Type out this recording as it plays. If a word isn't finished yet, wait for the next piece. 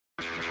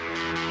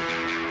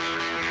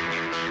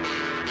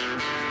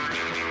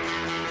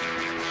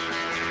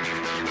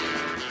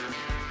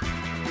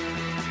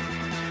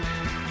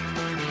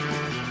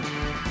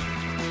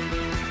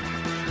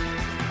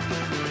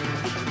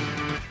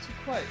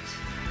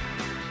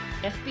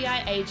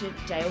FBI agent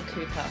Dale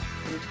Cooper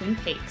from Twin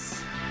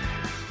Peaks.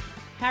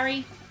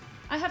 Harry,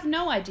 I have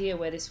no idea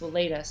where this will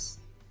lead us,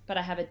 but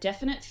I have a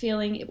definite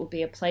feeling it will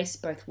be a place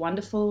both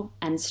wonderful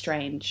and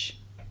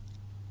strange.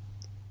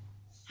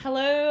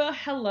 Hello,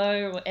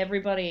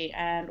 everybody,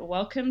 and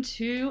welcome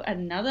to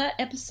another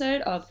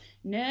episode of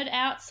Nerd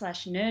Out /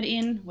 Nerd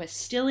In. We're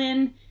still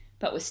in,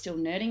 but we're still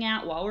nerding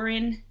out while we're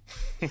in.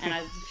 And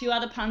there's a few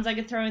other puns I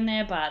could throw in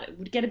there, but it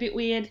would get a bit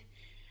weird.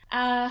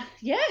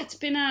 It's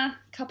been a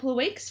couple of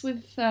weeks.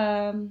 We've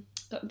gotten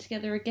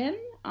together again.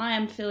 I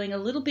am feeling a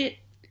little bit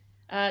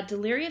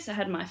delirious. I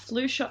had my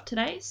flu shot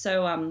today,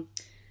 so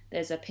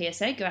there's a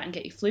PSA, go out and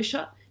get your flu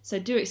shot. So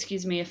do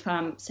excuse me if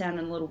I'm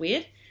sounding a little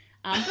weird.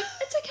 But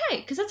it's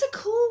okay, because that's a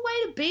cool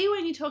way to be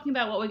when you're talking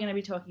about what we're going to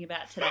be talking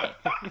about today,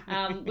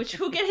 which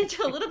we'll get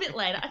into a little bit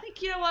later. I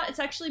think, you know what, it's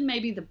actually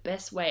maybe the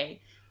best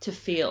way to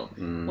feel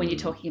when you're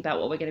talking about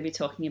what we're going to be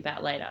talking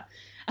about later.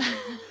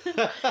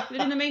 But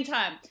in the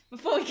meantime,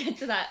 before we get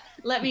to that,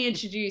 let me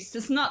introduce,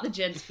 it's not the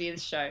Jen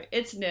Spears show,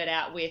 it's Nerd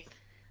Out with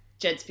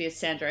Jen Spears,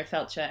 Sandro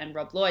Felcher, and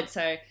Rob Lloyd.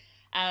 So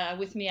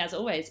with me, as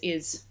always,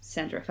 is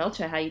Sandro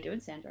Felcher. How you doing,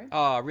 Sandro?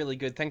 Oh, really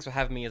good. Thanks for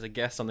having me as a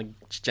guest on the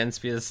Jen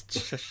Spears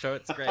show.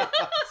 It's great.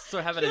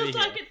 So happy to be here. Feels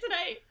like it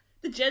today.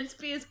 The Jen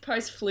Spears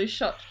post-flu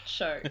shot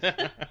show.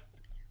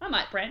 I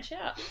might branch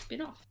out,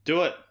 spin off.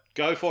 Do it.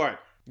 Go for it.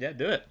 Yeah,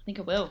 do it. I think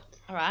I will.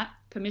 All right.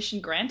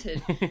 Permission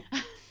granted.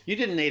 You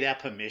didn't need our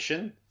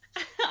permission.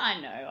 I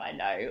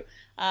know.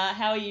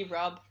 How are you,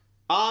 Rob?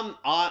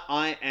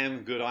 I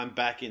am good. I'm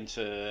back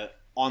into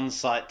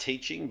on-site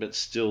teaching, but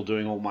still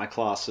doing all my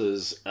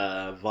classes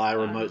via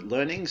remote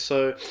learning.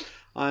 So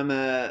I'm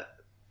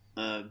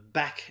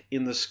back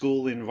in the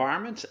school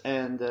environment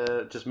and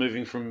just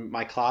moving from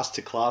my class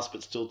to class,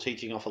 but still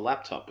teaching off a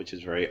laptop, which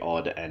is very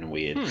odd and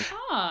weird.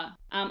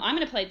 I'm going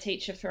to play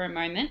teacher for a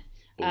moment.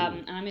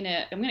 And I'm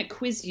gonna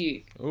quiz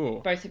you,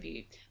 both of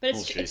you. But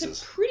it's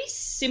a pretty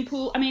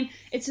simple. I mean,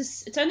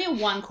 it's only a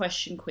one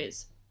question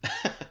quiz,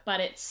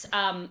 but it's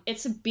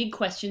a big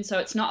question, so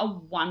it's not a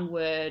one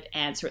word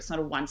answer. It's not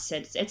a one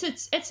sentence.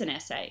 It's an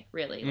essay,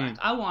 really. Like,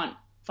 I want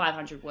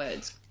 500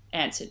 words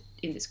answered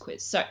in this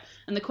quiz. So,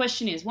 and the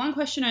question is one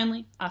question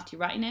only. After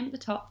you write your name at the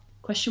top.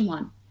 Question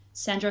 1,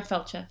 Sandro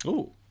Felcher.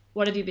 Ooh.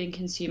 What have you been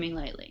consuming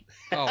lately?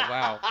 Oh,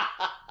 wow.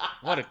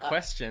 What a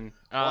question.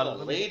 What a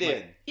lead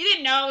in. You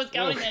didn't know I was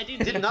going there, did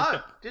you?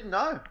 Didn't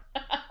know.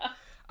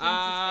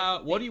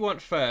 What do you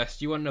want first?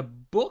 Do you want a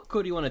book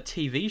or do you want a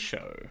TV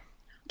show?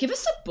 Give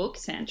us a book,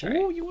 Sandro.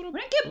 Oh, you want a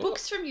We don't get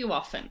books from you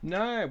often.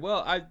 No,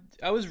 well,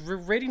 I was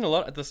reading a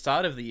lot at the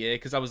start of the year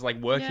because I was like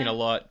working a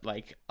lot,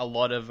 like a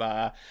lot of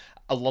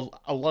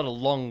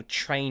long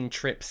train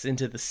trips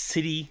into the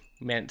city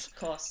meant Of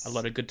course. a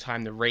lot of good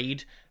time to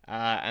read,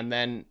 and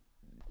then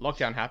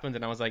lockdown happened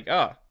and I was like,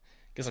 oh,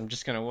 guess I'm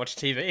just going to watch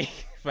TV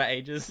for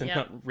ages and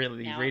not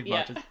really read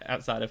much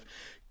outside of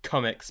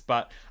comics.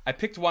 But I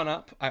picked one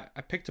up.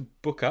 I picked a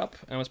book up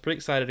and I was pretty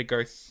excited to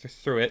go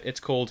through it. It's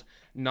called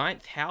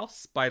Ninth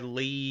House by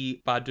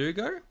Leigh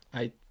Bardugo.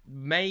 I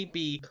may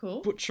be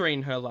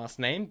butchering her last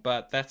name,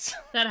 but that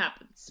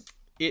happens.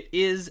 It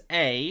is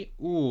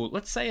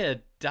let's say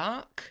a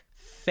dark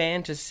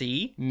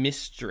fantasy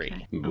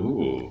mystery. Okay.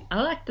 Ooh.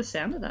 I like the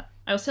sound of that.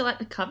 I also like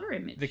the cover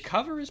image. The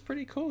cover is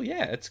pretty cool,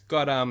 yeah. It's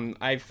got,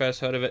 I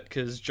first heard of it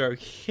because Joe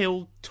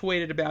Hill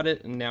tweeted about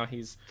it, and now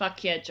he's...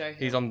 Fuck yeah, Joe Hill.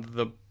 He's on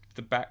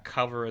the back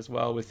cover as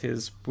well with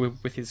his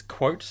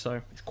quote,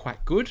 so it's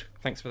quite good.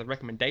 Thanks for the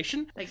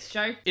recommendation. Thanks,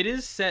 Joe. It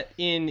is set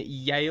in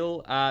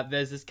Yale.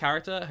 There's this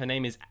character, her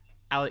name is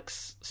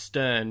Alex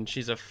Stern.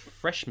 She's a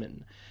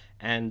freshman,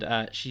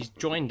 and she's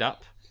joined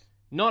up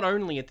not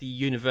only at the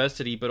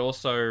university, but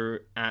also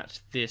at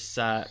this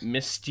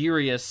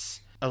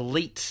mysterious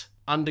elite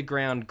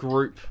underground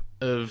group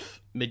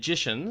of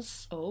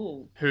magicians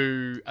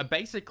who are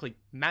basically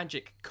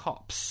magic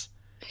cops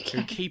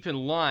who keep in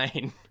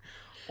line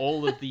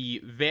all of the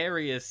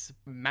various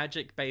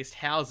magic-based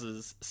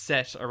houses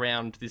set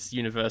around this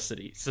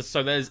university.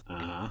 So there's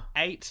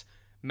 8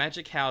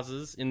 magic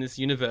houses in this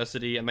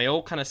university, and they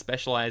all kind of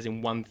specialize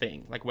in one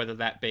thing, like whether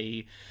that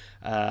be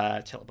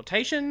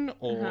teleportation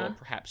or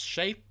perhaps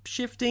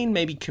shape-shifting,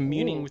 maybe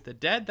communing with the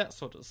dead, that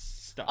sort of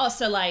stuff. Oh,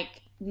 so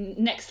like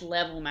next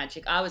level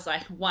magic. I was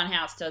like, one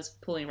house does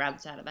pulling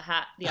rabbits out of a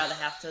hat, the other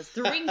house does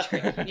the ring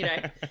trick, you know,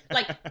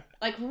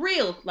 like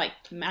real like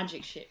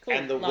magic shit. Cool.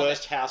 And the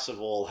worst house of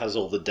all has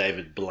all the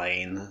David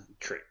Blaine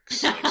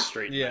tricks, like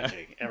street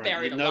magic.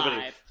 Buried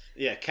alive.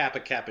 Yeah, Kappa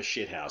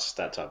shithouse,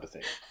 that type of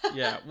thing.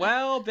 Yeah,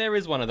 well, there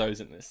is one of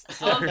those in this.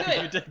 So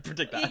good. You did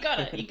predict that.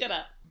 You got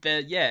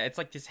it. Yeah, it's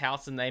like this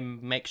house, and they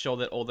make sure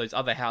that all those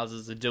other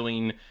houses are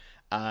doing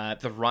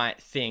the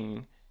right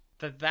thing.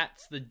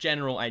 That's the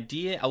general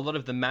idea. A lot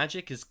of the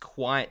magic is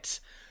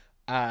quite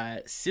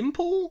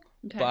simple,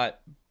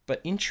 but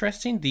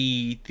interesting.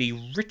 The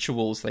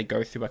rituals they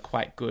go through are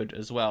quite good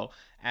as well.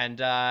 And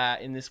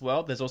in this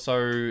world, there's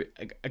also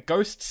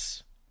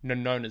ghosts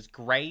known as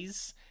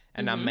Greys,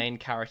 and our main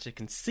character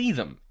can see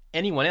them.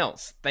 Anyone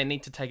else, they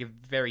need to take a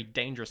very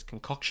dangerous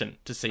concoction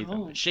to see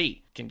them. But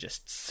she can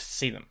just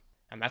see them.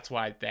 And that's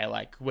why they're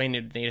like, we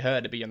need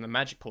her to be on the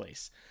magic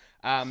police.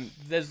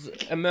 There's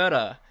a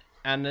murder,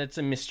 and it's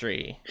a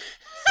mystery.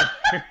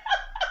 So,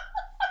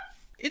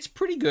 it's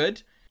pretty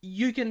good.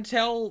 You can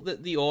tell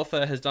that the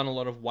author has done a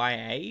lot of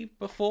YA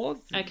before.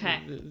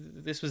 Okay.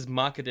 This was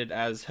marketed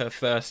as her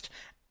first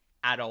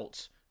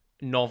adult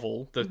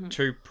novel. The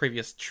two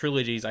previous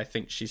trilogies I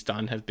think she's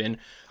done have been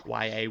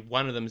YA.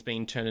 One of them's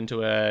been turned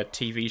into a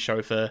TV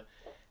show for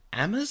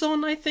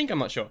Amazon, I think. I'm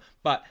not sure.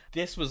 But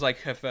this was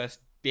like her first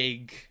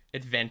big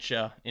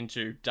adventure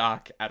into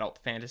dark adult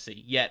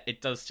fantasy, yet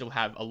it does still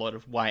have a lot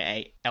of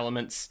YA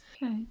elements.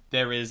 Okay.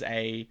 There is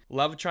a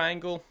love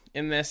triangle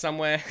in there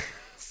somewhere.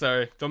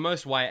 So the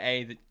most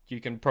YA that you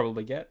can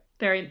probably get.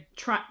 Very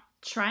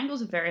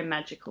triangles are very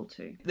magical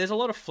too. There's a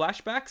lot of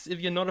flashbacks. If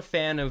you're not a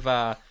fan of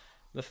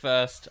the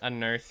first,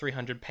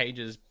 300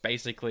 pages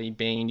basically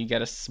being you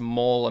get a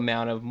small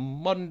amount of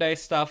modern day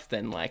stuff,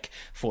 then like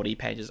 40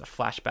 pages of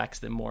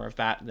flashbacks, then more of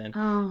that, then,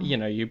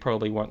 you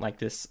probably won't like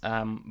this.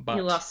 But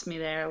you lost me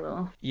there a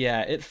little.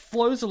 Yeah, it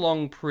flows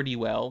along pretty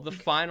well. The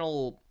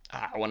final,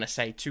 I want to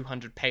say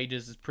 200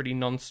 pages is pretty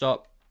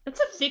non-stop. It's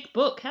a thick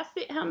book.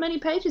 How many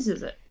pages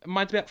is it?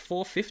 Mine's about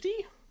 450.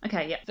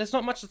 Okay, yeah. There's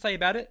not much to say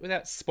about it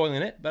without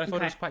spoiling it, but I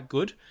thought it was quite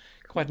good,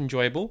 quite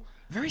enjoyable.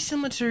 Very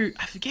similar to,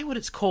 I forget what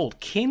it's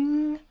called,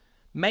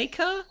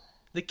 Kingmaker?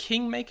 The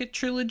Kingmaker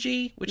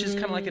trilogy, which is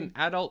kind of like an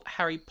adult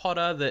Harry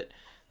Potter that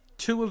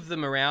 2 of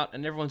them are out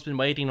and everyone's been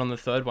waiting on the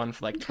 3rd one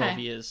for like 12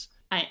 years.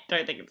 I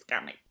don't think it's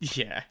coming.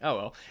 Yeah, oh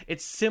well.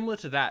 It's similar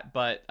to that,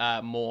 but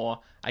more,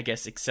 I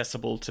guess,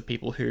 accessible to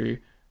people who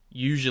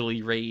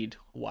usually read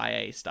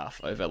YA stuff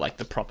over like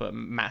the proper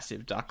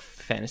massive dark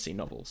fantasy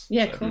novels.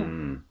 Yeah,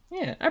 cool.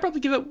 Yeah, I'd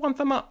probably give it 1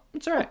 thumb up.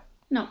 It's alright.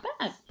 Not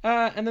bad.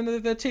 And then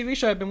the TV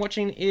show I've been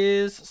watching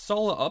is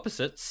Solar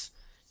Opposites,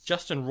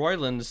 Justin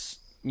Roiland's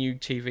new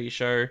TV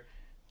show.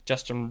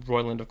 Justin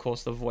Roiland, of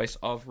course, the voice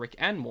of Rick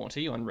and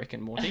Morty on Rick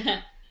and Morty.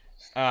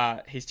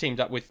 He's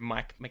teamed up with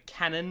Mike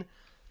McCannon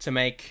to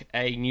make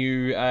a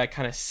new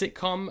kind of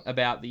sitcom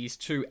about these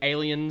 2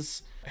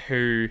 aliens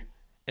who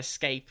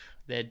escape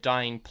their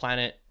dying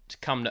planet to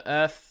come to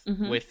Earth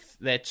with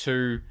their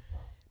 2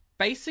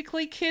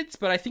 basically kids,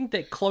 but I think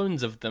they're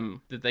clones of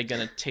them that they're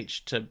going to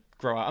teach to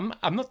grow up.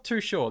 I'm not too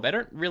sure. They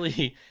don't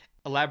really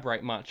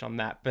elaborate much on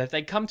that, but if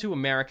they come to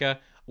America,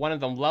 one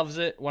of them loves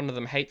it, one of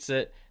them hates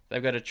it.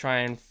 They've got to try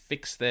and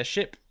fix their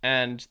ship,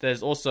 and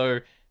there's also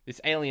this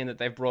alien that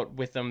they've brought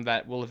with them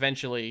that will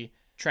eventually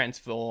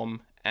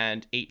transform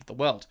and eat the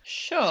world.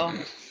 Sure.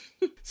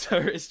 So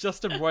it's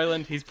Justin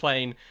Roiland, he's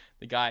playing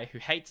the guy who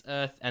hates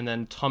Earth, and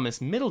then Thomas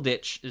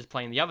Middleditch is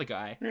playing the other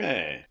guy.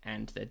 Hey.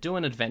 And they're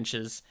doing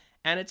adventures,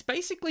 and it's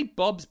basically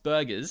Bob's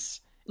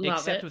Burgers,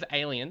 except with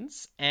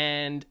aliens,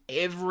 and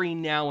every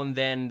now and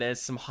then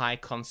there's some high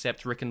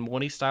concept Rick and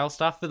Morty style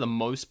stuff. For the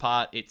most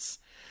part, it's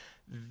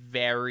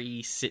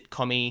very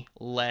sitcom-y,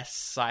 less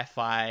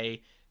sci-fi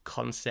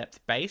concept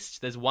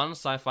based. There's one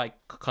sci-fi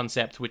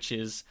concept which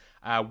is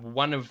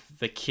one of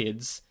the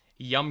kids,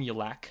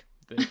 Yumulak,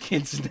 the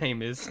kid's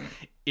name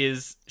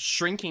is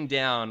shrinking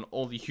down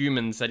all the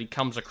humans that he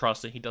comes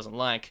across that he doesn't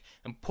like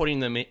and putting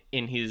them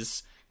in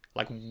his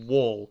like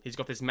wall. He's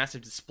got this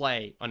massive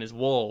display on his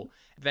wall.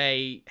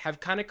 They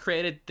have kind of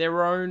created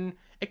their own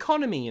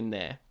economy in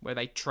there where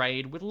they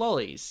trade with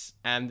lollies,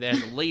 and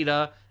there's a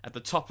leader at the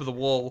top of the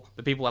wall.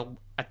 The people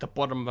at the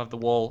bottom of the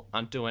wall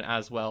aren't doing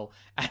as well,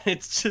 and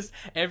it's just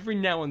every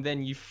now and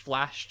then you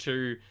flash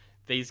to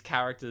these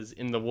characters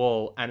in the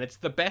wall, and it's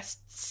the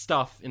best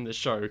stuff in the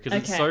show because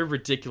it's so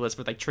ridiculous,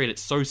 but they treat it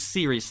so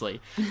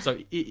seriously. So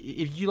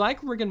if you like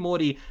Rick and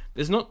Morty,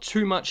 there's not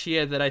too much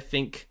here that I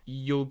think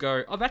you'll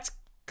go, oh, that's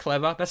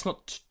clever. That's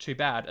not too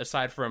bad,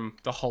 aside from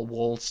the whole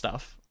wall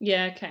stuff.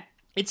 Yeah, okay.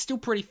 It's still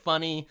pretty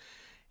funny.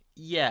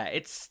 Yeah,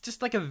 it's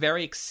just like a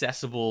very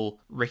accessible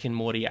Rick and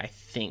Morty, I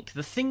think.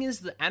 The thing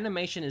is, the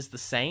animation is the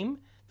same.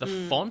 The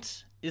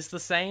font is the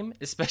same,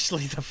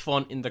 especially the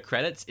font in the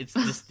credits. It's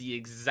just the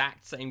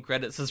exact same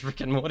credits as Rick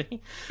and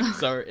Morty.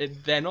 So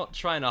they're not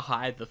trying to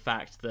hide the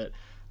fact that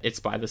it's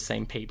by the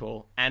same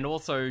people. And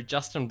also,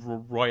 Justin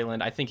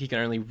Roiland, I think he can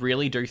only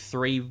really do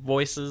 3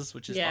 voices,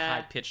 which is the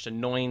high-pitched,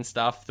 annoying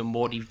stuff, the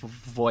Morty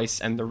voice,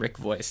 and the Rick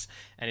voice.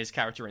 And his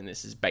character in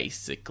this is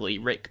basically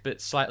Rick, but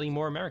slightly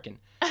more American.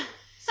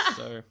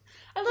 So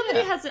I love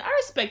that he has it. I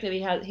respect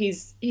that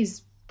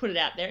he's put it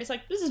out there. It's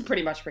like, this is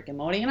pretty much Rick and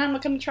Morty, and I'm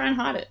not going to try and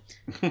hide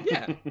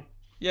it.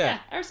 Yeah,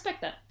 I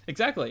respect that.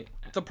 Exactly.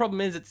 The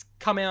problem is it's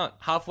come out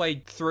halfway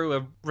through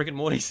a Rick and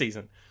Morty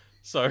season.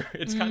 So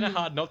it's kind of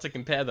hard not to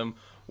compare them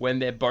when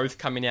they're both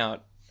coming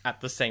out at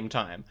the same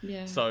time.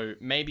 Yeah. So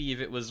maybe if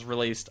it was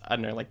released, I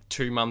don't know, like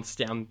 2 months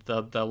down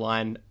the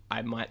line,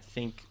 I might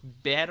think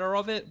better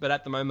of it. But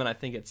at the moment, I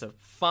think it's a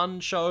fun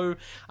show.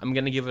 I'm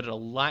going to give it a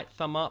light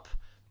thumb up.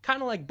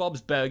 Kind of like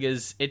Bob's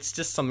Burgers. It's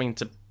just something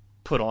to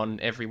put on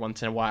every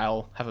once in a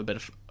while, have a bit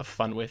of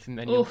fun with, and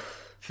then you'll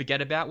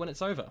forget about when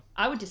it's over.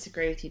 I would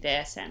disagree with you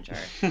there, Sandro.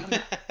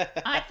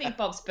 I think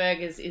Bob's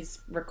Burgers is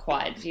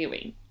required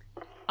viewing.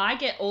 I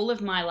get all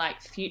of my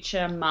like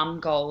future mum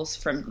goals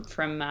from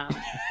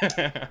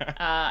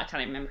I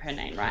can't even remember her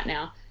name right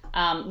now.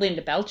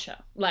 Linda Belcher.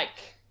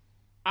 Like,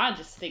 I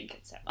just think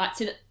it's like,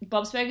 see,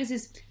 Bob's Burgers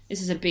this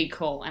is a big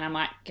call, and I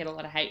might get a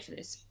lot of hate for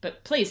this,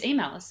 but please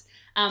email us.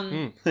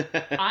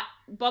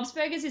 Bob's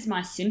Burgers is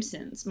my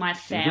Simpsons, my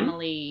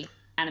family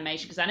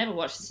animation, because I never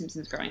watched The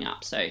Simpsons growing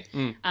up, so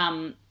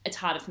it's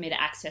harder for me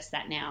to access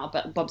that now.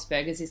 But Bob's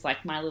Burgers is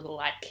like my little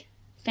like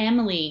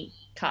family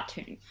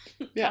cartoon,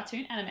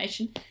 cartoon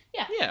animation.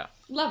 Yeah,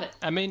 love it.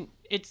 I mean,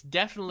 it's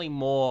definitely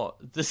more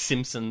The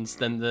Simpsons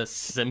than The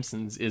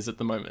Simpsons is at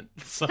the moment.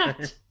 So.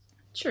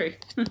 True.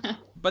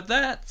 But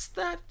that's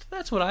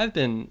what I've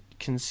been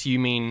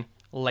consuming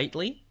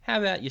lately. How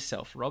about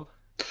yourself, Rob?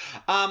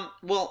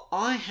 Well,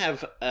 I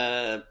have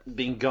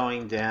been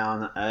going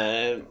down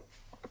an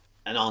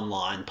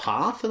online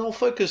path, and I'll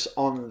focus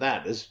on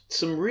that. There's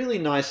some really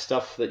nice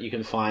stuff that you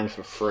can find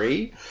for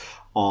free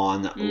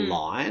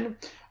online.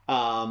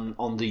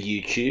 On the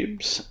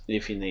YouTubes,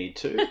 if you need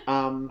to.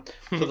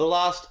 For the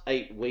last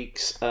 8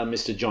 weeks,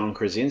 Mr. John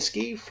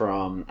Krasinski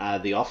from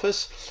The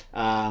Office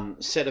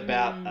set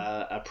about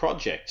a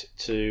project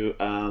to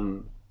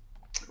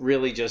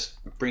really just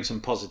bring some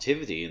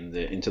positivity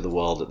into the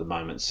world at the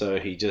moment. So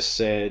he just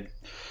said,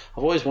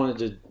 I've always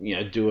wanted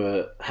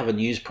to, have a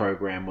news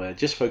program where it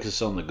just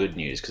focuses on the good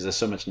news, because there's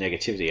so much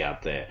negativity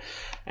out there.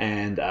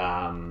 And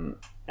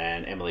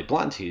Emily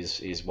Blunt,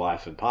 his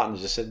wife and partner,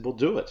 just said, "We'll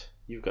do it.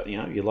 You've got,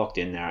 you're locked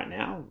in right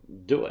now.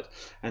 Do it."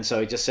 And so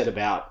he just set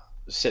about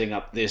setting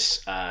up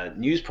this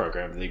news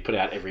program that he put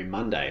out every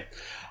Monday,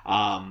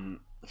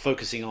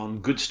 focusing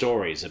on good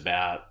stories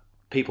about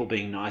people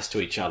being nice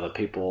to each other,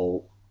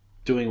 people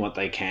doing what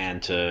they can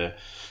to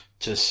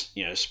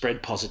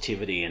spread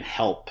positivity and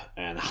help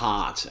and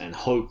heart and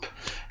hope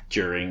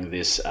during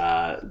this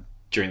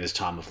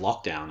time of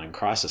lockdown and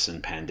crisis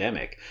and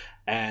pandemic.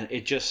 And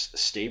it just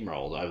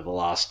steamrolled over the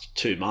last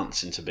 2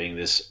 months into being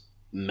this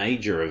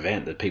major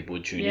event that people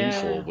would tune in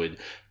for, would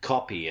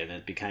copy, and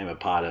it became a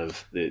part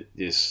of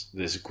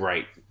this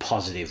great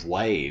positive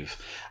wave.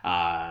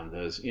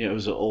 It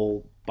was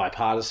all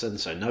bipartisan,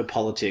 so no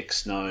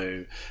politics,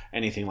 no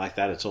anything like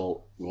that.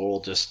 We're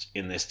all just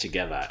in this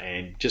together,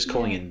 and just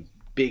calling in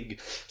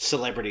big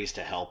celebrities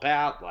to help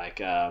out. Like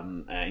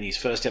in his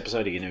first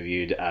episode, he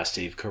interviewed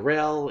Steve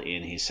Carell.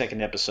 In his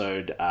second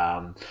episode,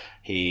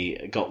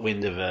 he got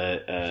wind of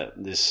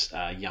this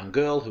young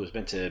girl who was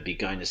meant to be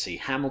going to see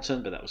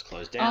Hamilton, but that was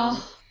closed down.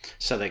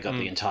 So they got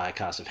the entire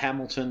cast of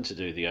Hamilton to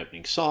do the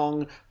opening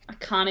song. I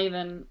can't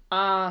even.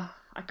 I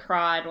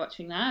cried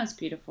watching that. It was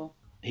beautiful.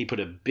 He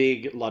put a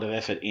big lot of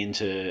effort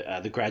into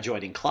the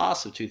graduating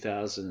class of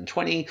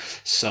 2020.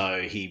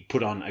 So he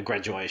put on a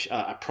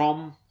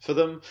prom for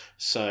them.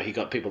 So he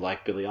got people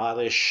like Billie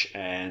Eilish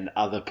and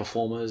other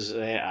performers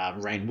there.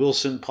 Rainn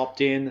Wilson popped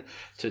in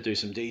to do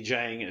some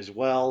DJing as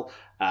well.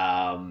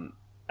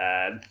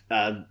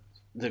 The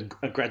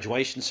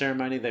graduation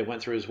ceremony they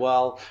went through as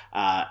well.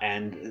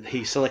 And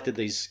he selected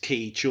these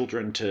key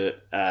children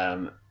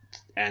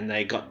and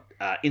they got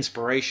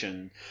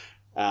inspiration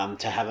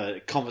to have a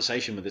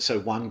conversation with it. So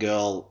one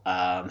girl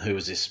who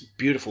was this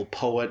beautiful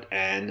poet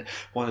and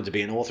wanted to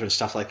be an author and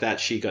stuff like that,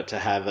 she got to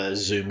have a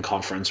Zoom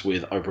conference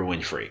with Oprah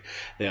Winfrey.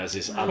 There was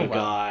this other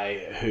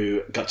guy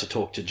who got to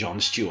talk to Jon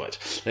Stewart.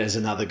 There's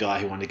another guy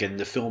who wanted to get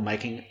into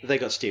filmmaking. They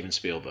got Steven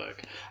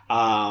Spielberg.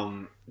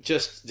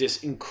 Just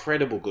this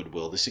incredible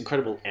goodwill, this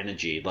incredible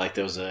energy. Like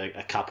there was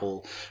a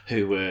couple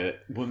who were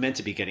meant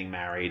to be getting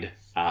married,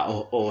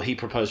 or he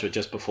proposed her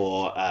just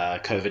before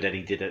COVID, and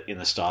he did it in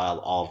the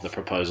style of the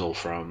proposal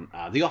from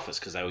The Office,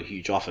 because they were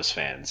huge Office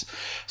fans.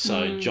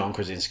 So John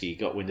Krasinski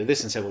got wind of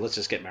this and said, well, let's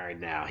just get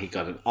married now. He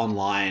got an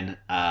online...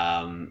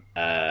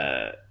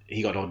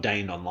 he got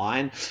ordained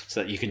online,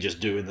 so that you can just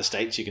do in the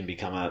States. You can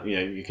become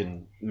you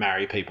can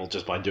marry people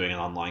just by doing an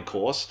online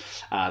course.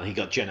 He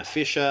got Jenna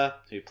Fisher,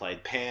 who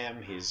played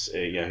Pam, his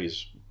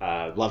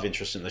love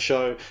interest in the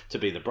show, to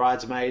be the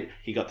bridesmaid.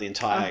 He got the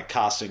entire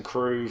cast and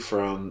crew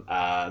from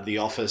The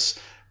Office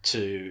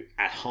to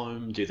at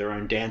home do their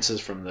own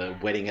dances from the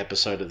wedding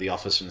episode of The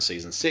Office from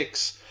season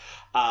 6.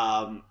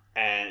 And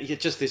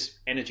just this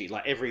energy.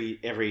 Like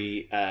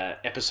every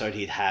episode,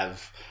 he'd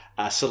have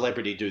a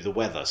celebrity do the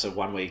weather. So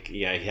one week,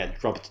 he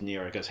had Robert De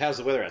Niro goes, "How's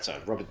the weather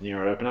outside?" Robert De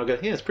Niro open. I'll go,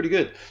 "Yeah, it's pretty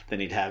good." Then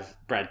he'd have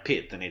Brad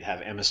Pitt. Then he'd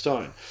have Emma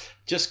Stone.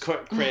 Just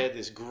created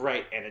this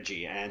great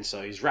energy, and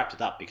so he's wrapped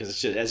it up because it's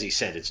just, as he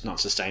said, it's not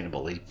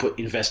sustainable. He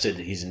invested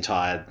his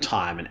entire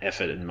time and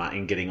effort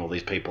in getting all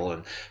these people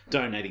and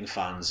donating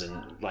funds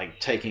and like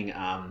taking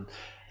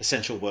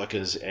essential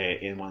workers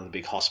in one of the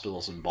big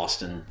hospitals in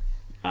Boston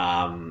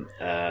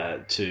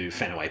to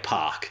Fenway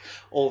Park.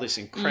 All this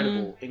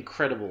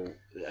incredible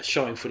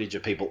showing footage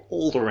of people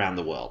all around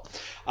the world.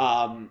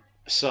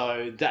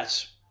 So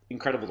that's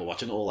incredible to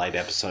watch, and all 8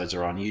 episodes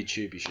are on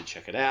YouTube. You should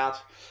check it out.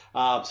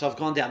 So I've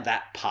gone down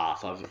that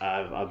path.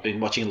 I've been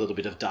watching a little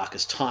bit of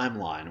Darkest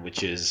Timeline,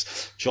 which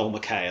is Joel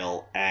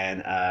McHale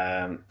and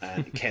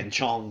Ken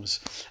Chong's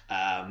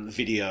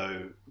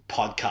video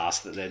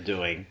podcast that they're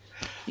doing.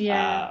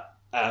 Yeah.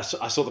 So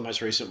I saw the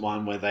most recent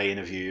one where they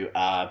interview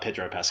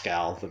Pedro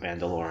Pascal, the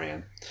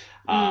Mandalorian.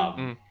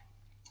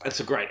 It's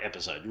a great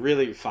episode,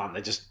 really fun.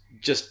 They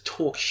just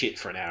talk shit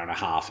for an hour and a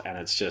half, and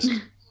it's just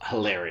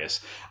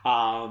hilarious.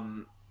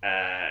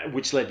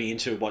 Which led me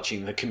into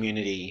watching the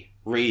Community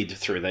read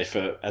through.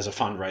 As a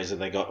fundraiser,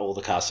 they got all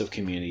the cast of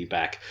Community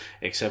back,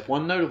 except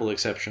one notable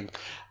exception,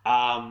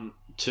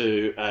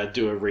 to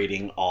do a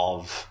reading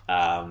of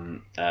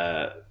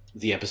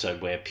the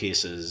episode where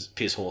Pierce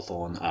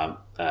Hawthorne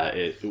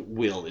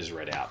will is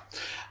read out,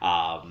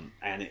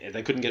 and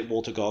they couldn't get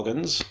Walter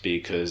Goggins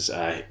because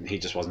he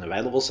just wasn't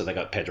available, so they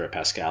got Pedro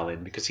Pascal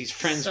in because he's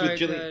friends with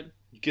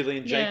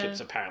Gillian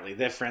Jacobs. Apparently,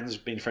 they're friends,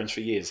 been friends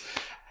for years,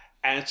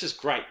 and it's just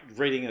great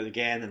reading it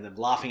again and then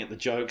laughing at the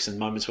jokes and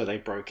moments where they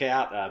broke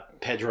out.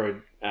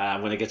 Pedro,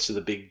 when it gets to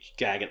the big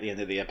gag at the end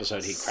of the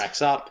episode, he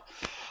cracks up.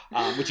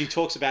 Which he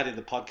talks about in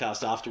the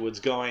podcast afterwards,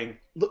 going,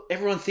 look,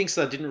 everyone thinks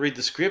that I didn't read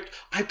the script.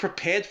 I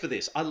prepared for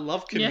this. I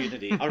love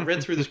Community. Yeah. I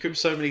read through the script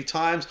so many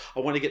times.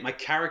 I want to get my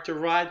character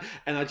right,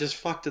 and I just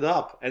fucked it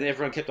up. And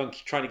everyone kept on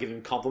trying to give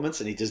him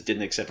compliments, and he just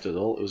didn't accept it at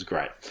all. It was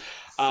great.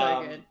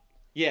 So good.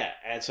 Yeah,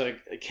 and so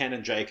Ken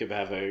and Jacob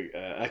have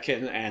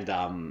Ken and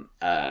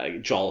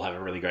Joel have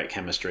a really great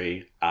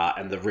chemistry,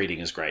 and the reading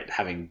is great.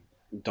 Having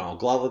Donald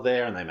Glover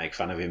there, and they make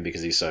fun of him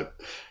because he's so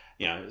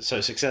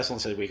successful,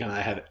 and said we're going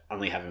to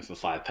only have him for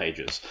 5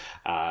 pages.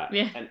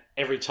 And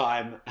every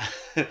time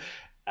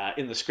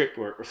in the script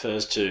where it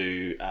refers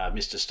to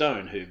Mr.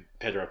 Stone, who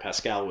Pedro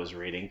Pascal was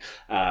reading,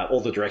 all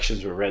the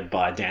directions were read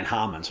by Dan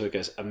Harmon. So it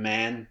goes, a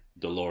man,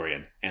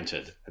 DeLorean,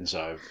 entered. And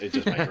so it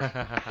just made it.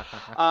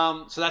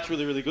 So that's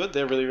really, really good.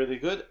 They're really, really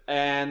good.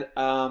 And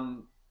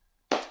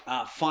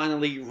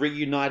finally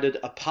reunited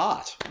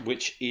apart,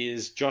 which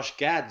is Josh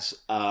Gad's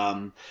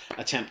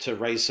attempt to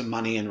raise some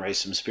money and raise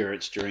some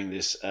spirits during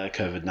this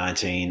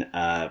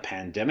COVID-19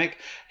 pandemic.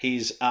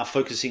 He's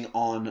focusing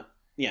on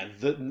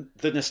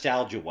the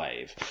nostalgia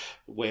wave,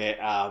 where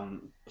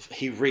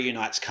he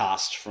reunites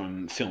cast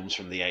from films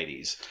from the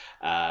 80s.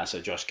 So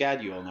Josh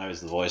Gad, you all know,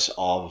 is the voice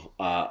of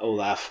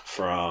Olaf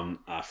from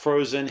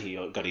Frozen. He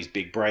got his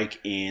big break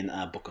in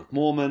Book of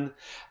Mormon.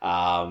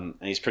 And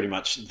he's pretty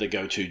much the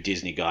go-to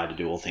Disney guy to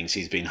do all things.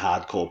 He's been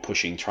hardcore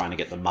pushing, trying to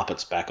get the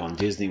Muppets back on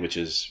Disney, which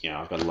is,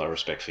 I've got a lot of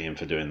respect for him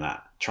for doing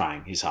that,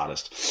 trying his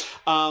hardest.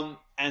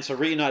 And so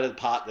reunited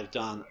apart, they've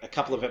done a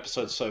couple of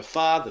episodes so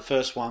far. The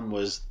first one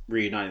was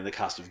reuniting the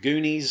cast of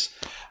Goonies.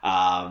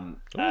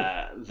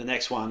 The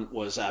next one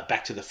was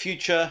Back to the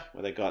Future,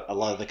 where they got a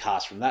lot of the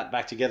cast from that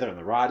back together, and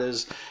the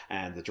writers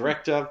and the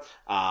director.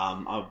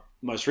 Our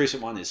most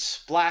recent one is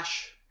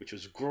Splash, which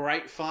was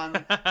great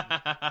fun.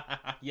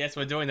 Yes,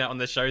 we're doing that on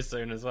the show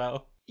soon as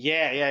well.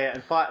 Yeah.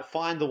 And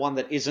find the one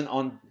that isn't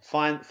on.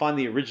 Find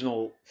the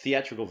original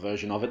theatrical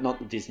version of it, not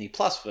the Disney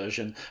Plus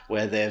version,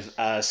 where they've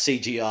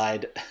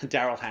CGI'd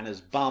Daryl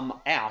Hannah's bum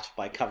out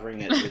by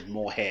covering it with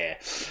more hair.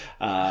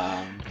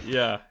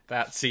 Yeah,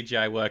 that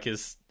CGI work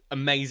is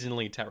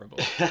amazingly terrible.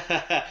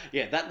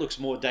 Yeah, that looks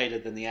more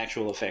dated than the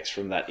actual effects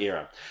from that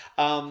era.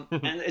 And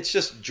it's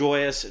just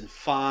joyous and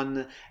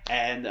fun.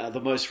 And the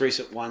most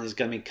recent one is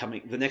going to be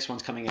coming. The next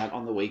one's coming out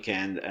on the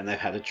weekend, and they've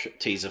had a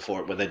teaser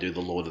for it where they do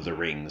the Lord of the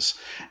Rings,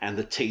 and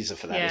the teaser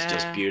for that is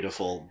just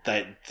beautiful.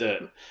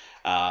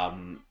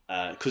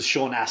 Because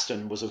Sean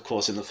Astin was, of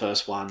course, in the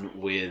first one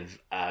with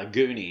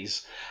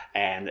Goonies,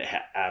 and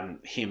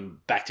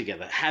him back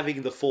together,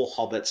 having the 4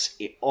 hobbits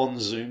on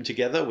Zoom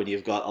together when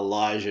you've got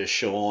Elijah,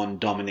 Sean,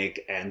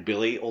 Dominic, and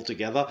Billy all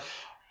together.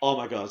 Oh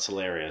my God, it's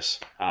hilarious.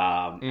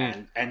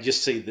 And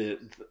just see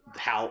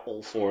how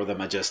all 4 of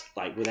them are just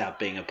like, without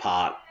being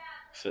apart.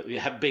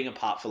 Being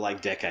apart for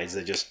like decades,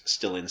 they're just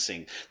still in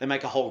sync. They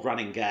make a whole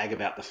running gag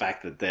about the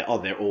fact that they're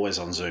always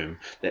on Zoom,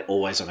 they're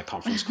always on a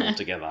conference call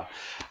together.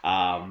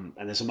 And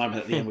there's a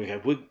moment at the end where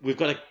we go, we've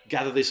got to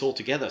gather this all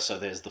together. So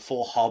there's the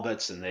 4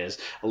 hobbits, and there's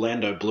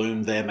Orlando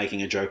Bloom there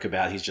making a joke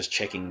about he's just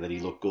checking that he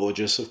looked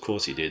gorgeous. Of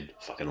course he did,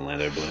 fucking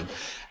Orlando Bloom.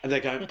 And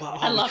they go, but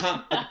we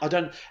can't. I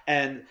don't.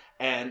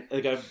 And they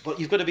go, but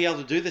you've got to be able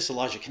to do this,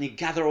 Elijah. Can you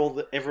gather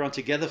everyone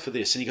together for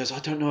this? And he goes, I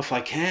don't know if I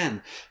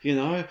can.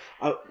 I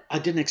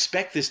didn't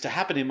expect this to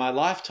happen in my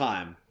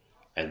lifetime.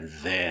 And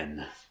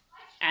then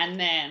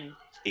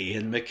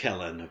Ian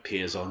McKellen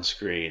appears on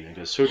screen and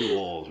goes, so do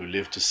all who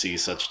live to see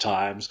such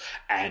times.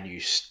 And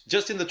you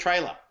just in the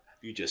trailer,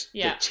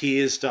 the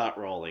tears start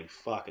rolling.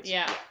 Fuck it.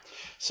 Yeah.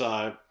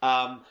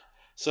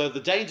 So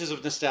the dangers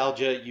of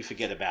nostalgia you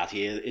forget about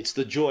here. It's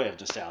the joy of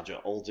nostalgia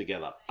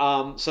altogether.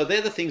 So they're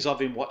the things I've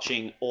been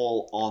watching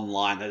all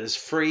online that is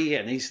free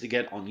and easy to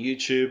get on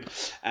YouTube,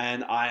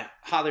 and I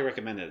highly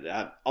recommend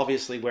it.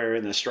 Obviously, we're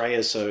in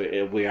Australia,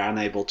 so we are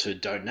unable to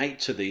donate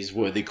to these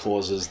worthy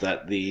causes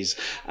that these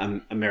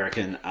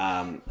American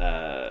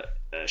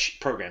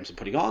programs are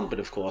putting on. But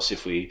of course,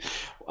 if we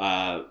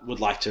would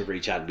like to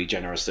reach out and be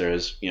generous, there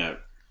is,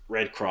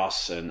 Red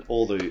Cross and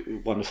all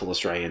the wonderful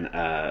Australian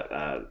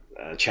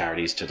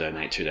charities to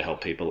donate to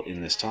help people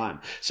in this time.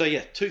 So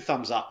 2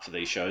 thumbs up for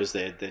these shows.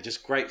 They're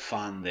just great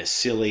fun. They're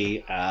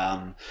silly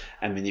and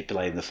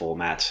manipulating the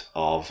format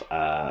of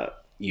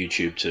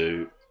YouTube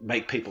to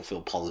make people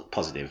feel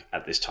positive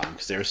at this time,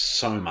 because there is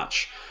so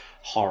much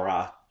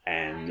horror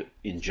and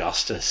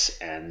injustice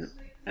and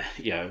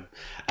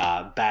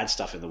bad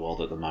stuff in the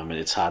world at the moment.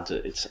 It's hard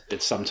to it's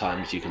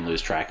sometimes you can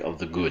lose track of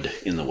the good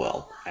in the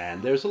world,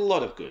 and there's a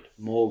lot of good,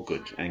 more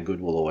good, and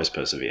good will always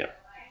persevere.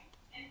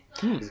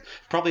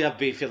 Probably I've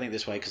been feeling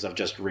this way because I've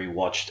just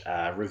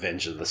rewatched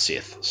Revenge of the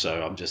Sith,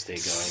 so I'm just there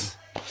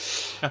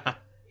going,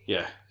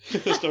 yeah,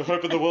 there's no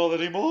hope in the world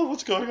anymore.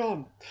 What's going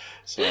on?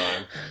 So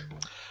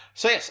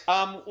yes.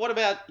 What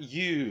about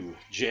you,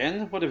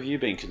 Jen? What have you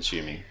been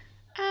consuming?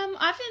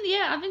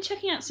 I've been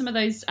checking out some of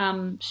those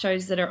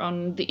shows that are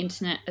on the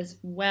internet as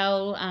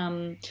well.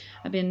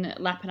 I've been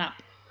lapping up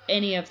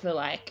any of the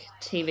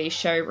TV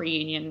show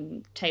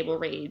reunion table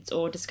reads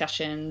or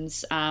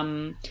discussions.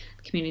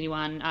 Community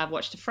one. I've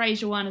watched a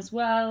Frasier one as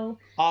well.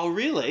 Oh,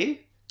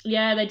 really?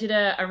 Yeah, they did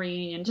a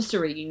reunion, just a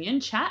reunion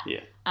chat.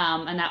 Yeah.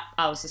 And that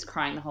I was just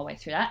crying the whole way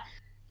through that.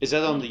 Is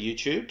that on the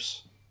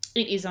YouTubes?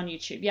 It is on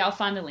YouTube. Yeah, I'll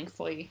find the link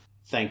for you.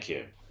 Thank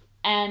you.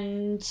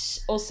 And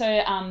also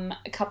a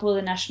couple of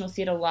the National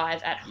Theatre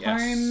Live at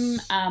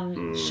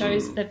Home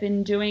shows they've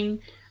been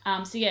doing.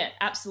 So yeah,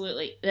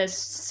 absolutely. There's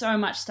so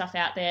much stuff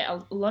out there.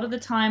 A lot of the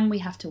time we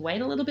have to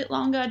wait a little bit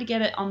longer to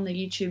get it on the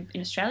YouTube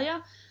in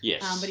Australia.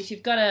 Yes. But if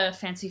you've got a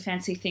fancy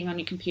thing on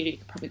your computer, you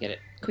can probably get it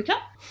quicker.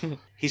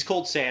 He's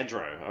called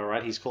Sandro, all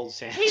right? He's called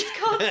Sandro. He's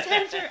called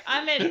Sandro.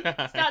 I mean,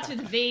 it starts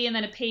with a V and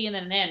then a P and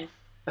then an N.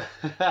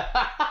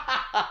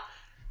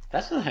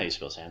 That's not how you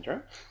spell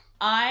Sandro.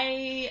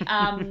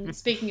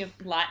 Speaking of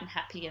light and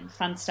happy and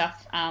fun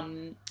stuff,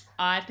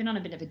 I've been on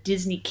a bit of a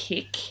Disney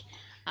kick.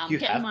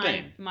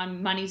 Getting my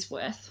money's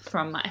worth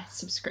from my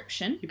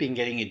subscription. You've been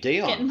getting your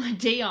D on. Getting my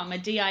D on, my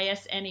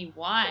DISNEY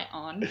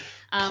on.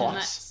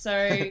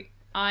 So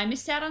I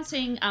missed out on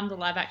seeing the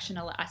live action.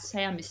 I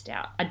say I missed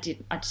out. I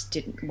just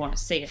didn't want to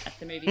see it at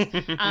the movies.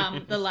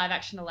 The live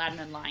action Aladdin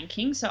and Lion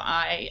King. So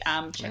I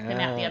checked them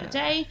out the other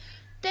day.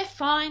 They're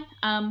fine.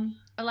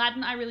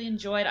 Aladdin I really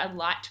enjoyed. I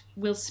liked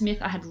Will Smith.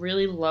 I had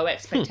really low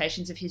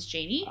expectations of his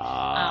genie.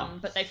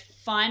 But they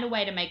find a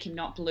way to make him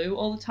not blue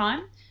all the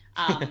time.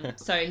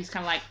 So he's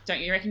kind of like,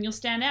 don't you reckon you'll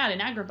stand out in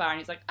Agrabah? And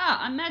he's like,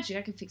 I'm magic.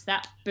 I can fix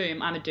that.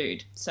 Boom, I'm a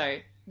dude. So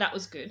that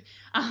was good.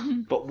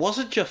 But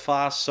wasn't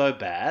Jafar so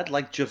bad?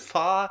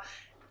 Jafar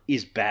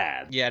is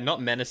bad. Yeah,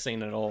 not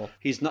menacing at all.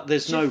 He's not.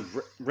 There's no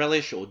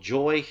relish or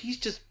joy. He's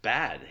just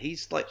bad.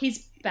 He's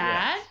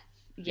bad.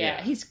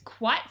 Yeah, he's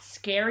quite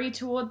scary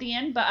toward the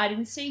end, but I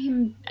didn't see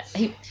him.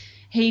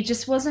 He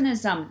just wasn't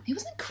as he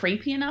wasn't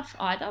creepy enough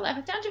either. I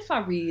found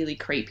Jafar really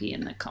creepy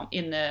in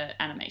the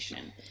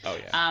animation. Oh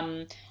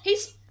yeah.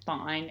 He's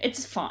fine.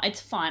 It's fine. It's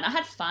fine. I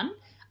had fun.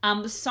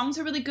 The songs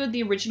are really good.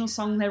 The original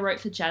song they wrote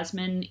for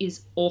Jasmine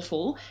is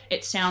awful.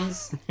 It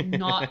sounds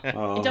not.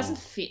 It doesn't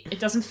fit. It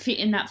doesn't fit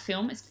in that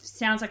film. It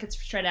sounds like it's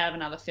straight out of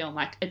another film.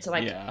 It's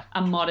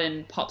a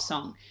modern pop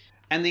song.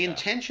 And the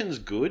intention's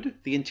good.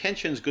 The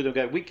intention's good.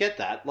 Okay, we get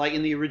that.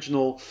 In the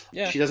original,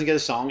 she doesn't get a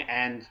song,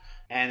 and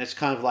it's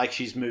kind of like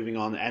she's moving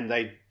on, and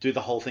they do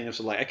the whole thing of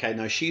okay,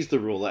 no, she's the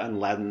ruler, and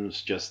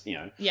Aladdin's just,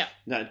 no,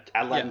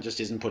 Aladdin just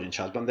isn't put in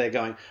charge. But they're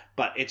going,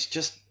 but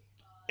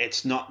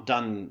it's not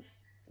done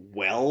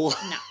well.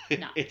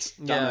 No. It's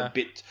done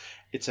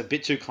it's a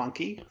bit too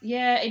clunky.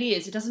 Yeah, it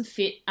is. It doesn't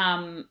fit.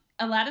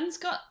 Aladdin's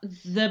got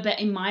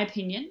in my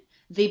opinion,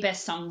 the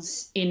best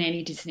songs in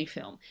any Disney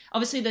film.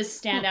 Obviously, there's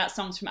standout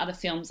songs from other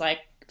films,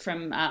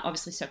 from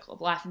obviously Circle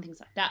of Life and things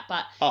like that.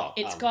 But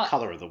it's got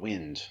Colour of the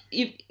Wind.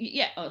 I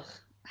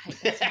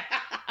hate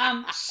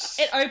that.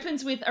 It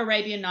opens with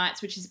Arabian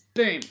Nights, which is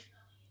boom.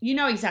 You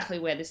know exactly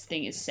where this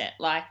thing is set.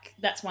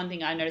 That's one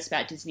thing I noticed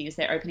about Disney is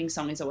their opening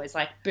song is always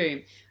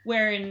boom.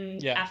 We're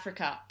in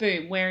Africa.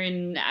 Boom. We're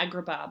in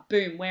Agrabah.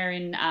 Boom. We're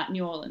in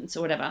New Orleans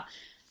or whatever.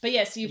 But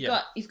yeah, so you've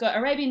got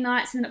Arabian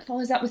Nights, and then it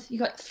follows up with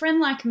you've got Friend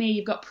Like Me,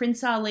 you've got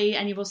Prince Ali,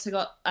 and you've also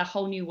got A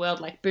Whole New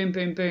World, boom,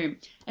 boom, boom.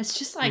 It's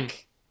just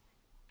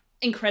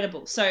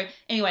incredible. So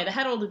anyway, they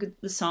had all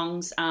the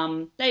songs.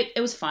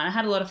 It was fun. I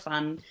had a lot of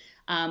fun.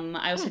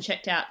 I also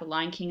checked out The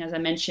Lion King, as I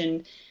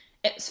mentioned.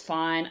 It was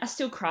fine. I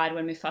still cried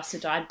when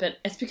Mufasa died, but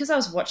it's because I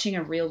was watching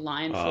a real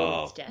lion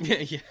fall to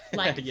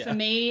death. For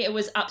me, it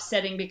was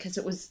upsetting because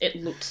it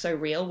looked so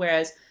real.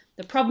 Whereas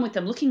the problem with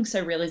them looking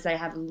so real is they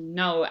have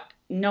no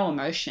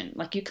emotion.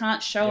 You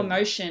can't show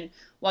emotion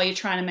while you're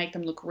trying to make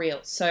them look real.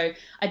 So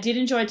I did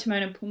enjoy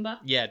Timon and Pumbaa.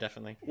 Yeah,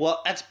 definitely.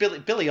 Well, that's Billy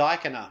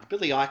Eichner.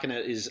 Billy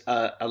Eichner is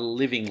a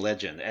living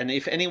legend. And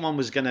if anyone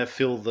was going to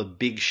fill the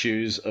big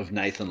shoes of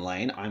Nathan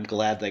Lane, I'm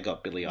glad they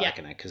got Billy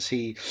Eichner, because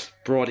he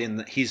brought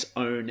in his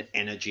own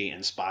energy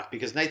and spark.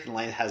 Because Nathan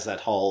Lane has that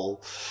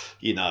whole,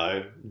 what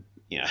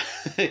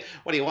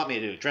do you want me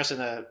to do? Dress in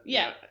a...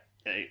 Yeah.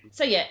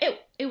 So yeah,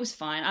 it was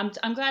fine.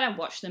 I'm glad I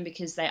watched them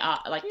because they are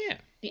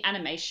the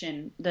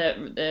animation,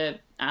 the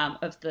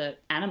of the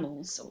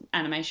animals or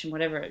animation,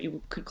 whatever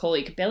you could call it.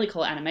 You could barely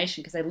call it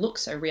animation because they look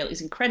so real.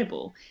 It's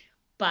incredible,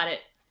 but it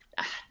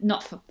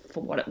not for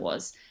what it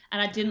was.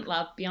 And I didn't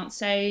love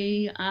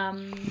Beyonce.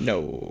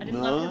 No, I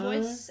didn't love her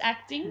voice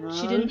acting. No.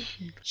 She didn't.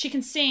 She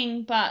can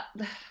sing, but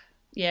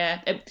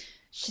yeah.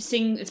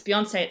 It's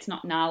Beyonce, it's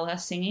not Nala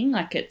singing,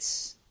 like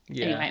it's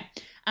anyway.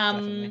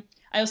 Definitely.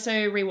 I also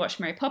rewatched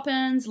Mary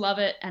Poppins, love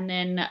it, and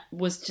then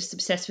was just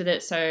obsessed with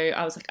it. So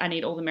I was like, I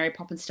need all the Mary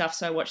Poppins stuff.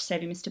 So I watched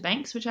Saving Mr.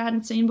 Banks, which I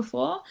hadn't seen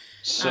before.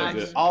 So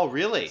good. Oh,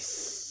 really?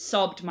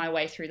 Sobbed my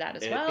way through that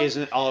as well.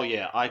 Isn't it? Oh,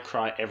 yeah. I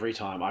cry every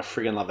time. I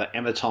friggin' love that.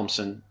 Emma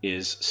Thompson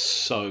is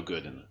so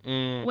good in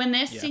it. When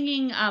they're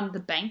singing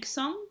the Banks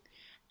song,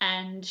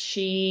 and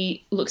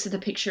she looks at the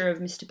picture of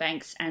Mr.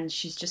 Banks and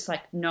she's just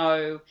like,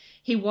 no,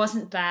 he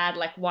wasn't bad.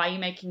 Like, why are you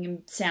making him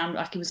sound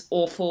like he was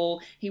awful?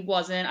 He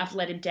wasn't. I've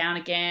let him down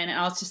again. And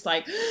I was just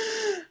like,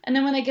 and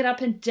then when they get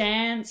up and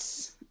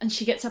dance, and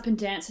she gets up and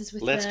dances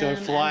with Let's them.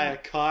 Go Fly a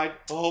Kite.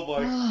 Oh,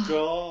 my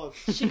God.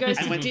 She goes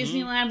to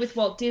Disneyland with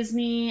Walt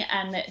Disney,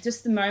 and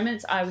just the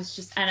moments I was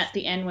just, and at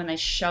the end when they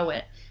show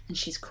it, and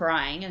she's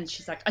crying, and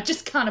she's like, I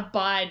just can't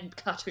abide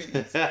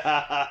cartoons.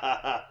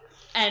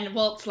 And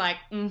Walt's like,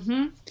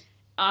 and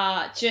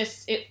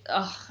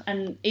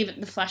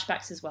even the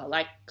flashbacks as well.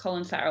 Like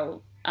Colin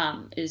Farrell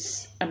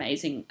is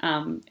amazing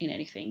in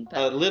anything.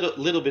 But... A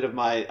little bit of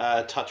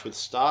my touch with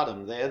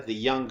stardom there. The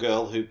young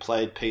girl who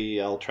played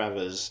P.L.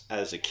 Travers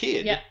as a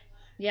kid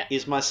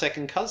is my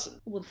second cousin.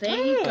 Well, there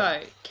you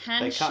go.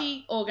 Can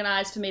she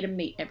organise for me to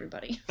meet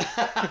everybody?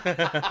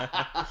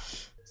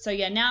 So,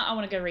 now I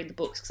want to go read the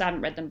books because I haven't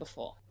read them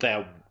before.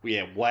 They're,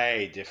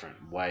 way different.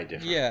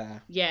 Yeah.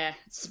 Yeah,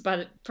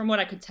 but from what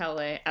I could tell,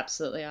 they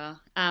absolutely are.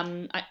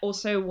 I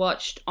also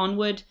watched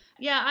Onward.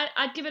 Yeah,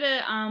 I'd give it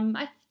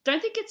I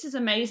don't think it's as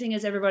amazing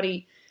as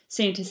everybody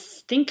seemed to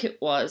think it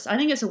was. I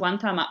think it's a 1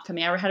 thumb up for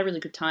me. I had a really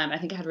good time. I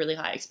think I had really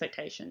high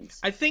expectations.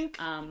 I think,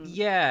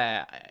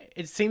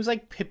 it seems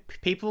like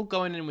people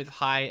going in with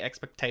high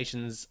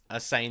expectations are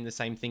saying the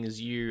same thing as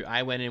you.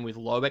 I went in with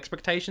low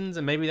expectations,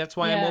 and maybe that's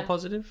why I'm more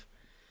positive.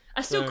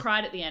 I still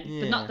cried at the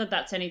end, but not that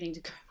that's anything to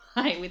go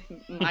by with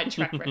my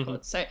track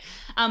record. So,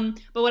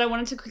 but what I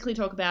wanted to quickly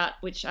talk about,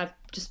 which I've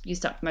just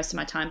used up most of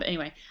my time, but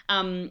anyway,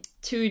 2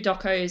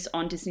 docos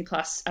on Disney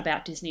Plus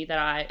about Disney that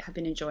I have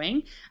been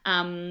enjoying.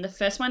 The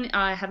first one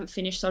I haven't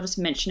finished, so I'll just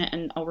mention it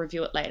and I'll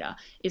review it later,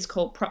 is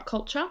called Prop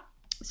Culture.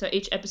 So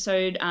each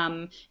episode,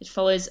 it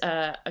follows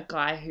a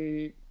guy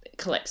who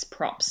collects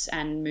props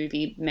and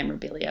movie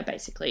memorabilia,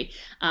 basically.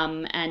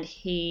 And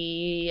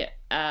he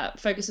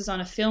focuses on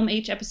a film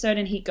each episode,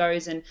 and he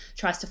goes and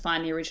tries to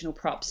find the original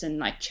props and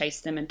like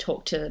chase them and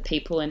talk to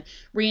people and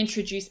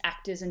reintroduce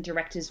actors and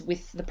directors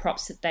with the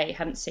props that they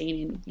haven't seen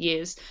in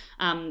years.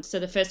 So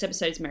the first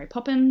episode is Mary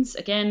Poppins.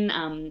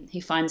 Again,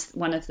 he finds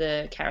one of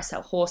the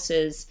carousel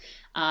horses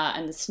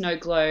and the snow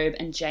globe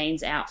and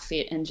Jane's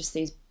outfit and just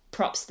these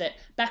props that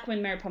back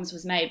when Mary Poppins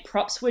was made,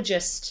 props were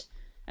just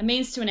a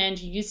means to an end.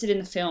 You used it in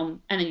the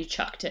film and then you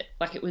chucked it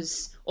like it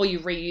was, or you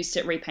reused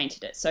it,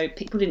 repainted it. So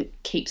people didn't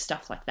keep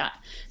stuff like that.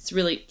 It's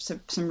really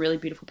some really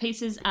beautiful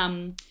pieces.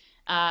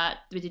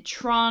 We did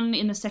Tron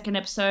in the second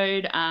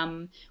episode,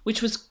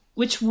 which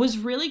was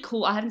really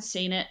cool. I haven't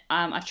seen it.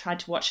 I've tried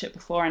to watch it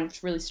before and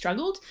really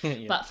struggled.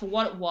 But for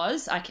what it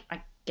was, I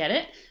get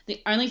it.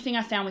 The only thing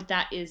I found with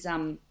that is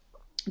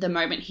the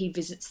moment he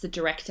visits the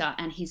director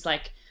and he's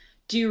like,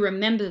 do you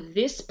remember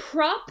this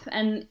prop?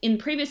 And in the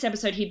previous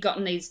episode, he'd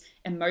gotten these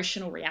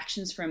emotional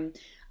reactions from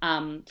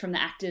the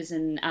actors,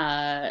 and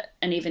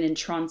even in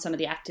Tron, some of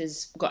the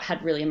actors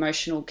had really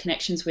emotional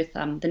connections with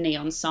the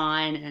neon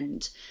sign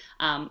and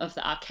of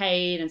the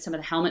arcade and some of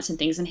the helmets and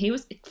things. And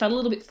it felt a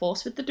little bit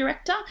forced with the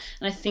director,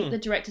 and I think the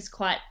director's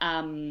quite.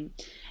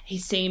 He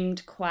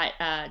seemed quite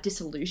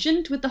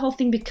disillusioned with the whole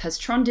thing because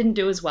Tron didn't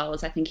do as well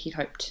as I think he'd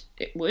hoped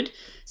it would.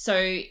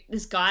 So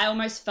this guy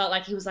almost felt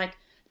like he was like,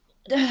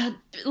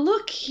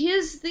 look,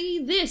 here's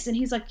this, and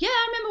he's like, yeah,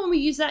 I remember when we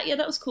used that, yeah,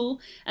 that was cool.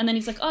 And then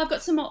he's like, oh, I've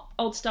got some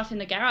old stuff in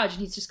the garage,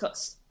 and he's just got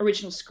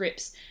original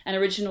scripts and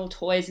original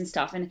toys and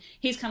stuff, and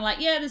he's kind of like,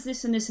 yeah, there's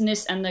this and this and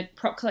this, and the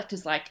prop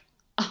collector's like,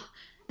 oh,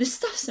 this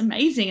stuff's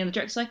amazing, and the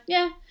director's like,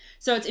 yeah.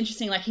 So it's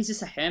interesting, like he's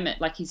just a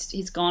hermit, like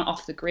he's gone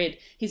off the grid.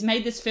 He's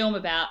made this film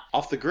about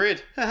off the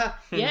grid.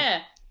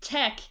 Yeah,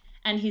 tech,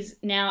 and he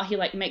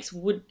makes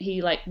wood,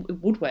 he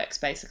woodworks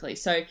basically.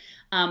 So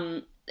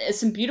there's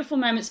some beautiful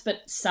moments, but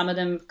some of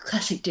them,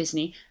 classic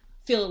Disney,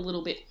 feel a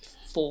little bit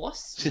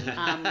forced,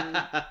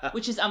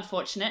 which is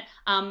unfortunate.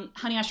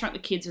 Honey, I Shrunk the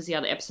Kids was the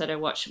other episode I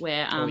watched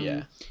where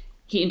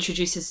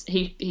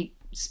he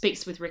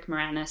speaks with Rick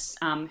Moranis,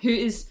 who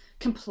is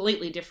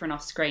completely different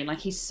off screen. Like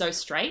he's so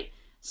straight,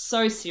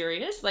 so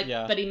serious,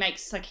 but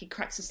he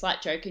cracks a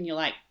slight joke and you're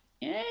like,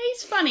 yeah,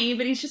 he's funny,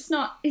 but he's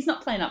not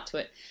playing up to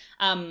it.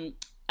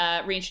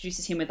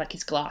 Reintroduces him with like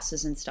his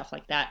glasses and stuff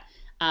like that.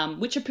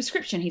 Which are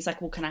prescription. He's like,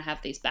 well, can I have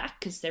these back?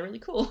 Because they're really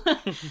cool.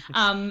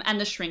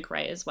 And the shrink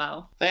ray as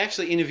well. They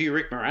actually interview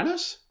Rick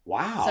Moranis?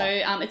 Wow. So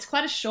it's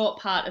quite a short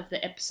part of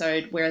the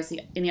episode, whereas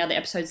in the other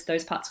episodes,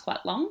 those parts are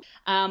quite long.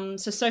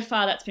 So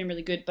far that's been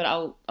really good, but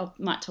I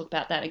might talk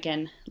about that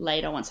again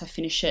later once I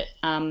finish it.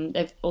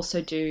 They've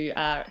also do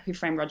Who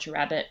Framed Roger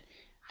Rabbit.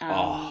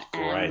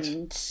 Great.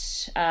 And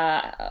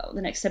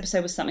the next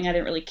episode was something I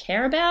didn't really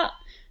care about.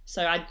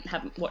 so I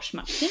haven't watched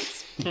much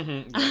since.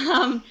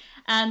 Yeah.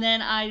 And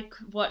then I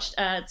watched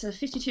it's a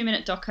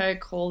 52-minute doco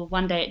called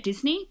One Day at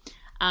Disney.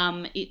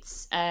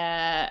 It's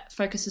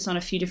focuses on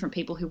a few different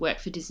people who work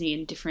for Disney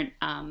in different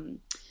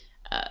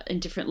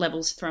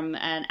levels, from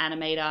an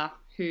animator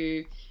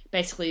who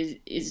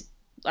basically is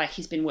like,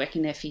 he's been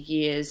working there for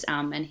years,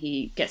 and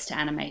he gets to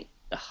animate.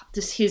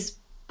 Just his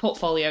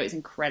portfolio is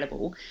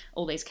incredible,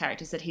 all these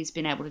characters that he's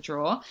been able to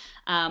draw,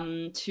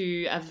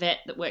 to a vet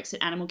that works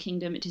at Animal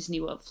Kingdom at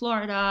Disney World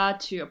Florida,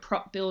 to a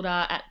prop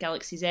builder at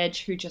Galaxy's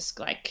Edge who just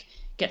like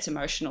gets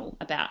emotional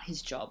about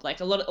his job.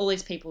 Like all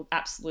these people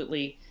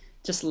absolutely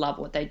just love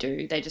what they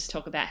do. They just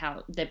talk about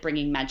how they're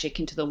bringing magic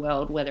into the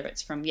world, whether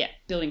it's from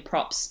building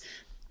props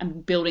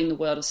and building the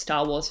world of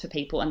Star Wars for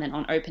people, and then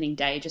on opening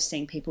day just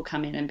seeing people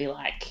come in and be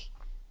like,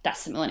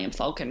 that's the Millennium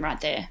Falcon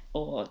right there,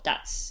 or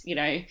that's,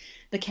 the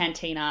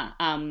Cantina.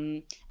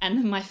 And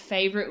then my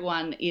favourite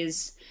one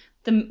is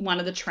one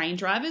of the train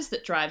drivers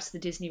that drives the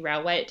Disney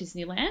Railway at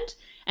Disneyland,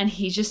 and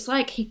he just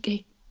like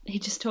he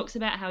just talks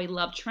about how he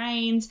loved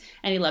trains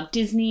and he loved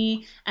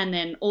Disney, and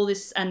then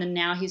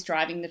now he's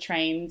driving the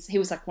trains. He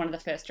was like one of the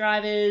first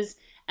drivers,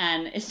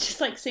 and it's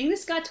just like seeing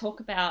this guy talk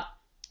about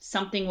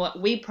something what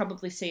we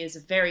probably see as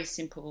a very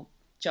simple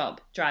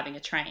job, driving a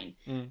train,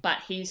 but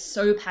he's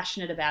so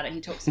passionate about it.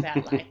 He talks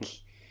about like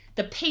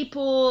the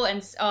people, and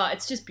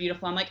it's just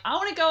beautiful. I'm like, I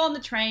want to go on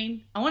the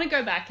train, I want to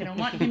go back, and I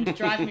want him to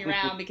drive me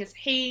around, because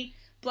he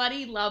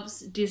bloody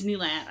loves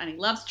Disneyland and he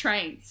loves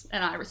trains,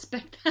 and I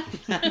respect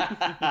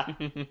that.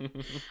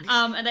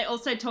 And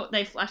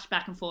they flash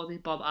back and forth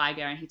with Bob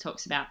Iger, and he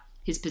talks about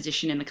his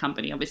position in the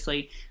company,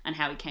 obviously, and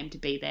how he came to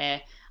be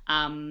there.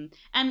 And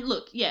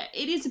look, it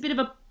is a bit of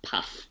a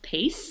puff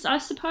piece, I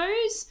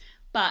suppose,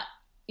 but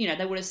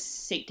they would have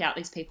seeked out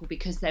these people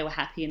because they were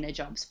happy in their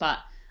jobs. But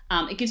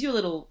it gives you a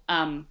little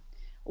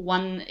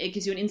it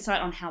gives you an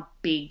insight on how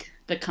big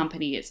the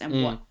company is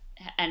and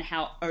and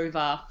how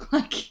over,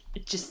 like,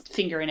 just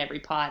finger in every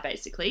pie,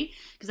 basically.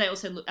 Because they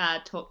also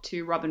talked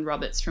to Robin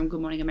Roberts from Good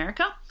Morning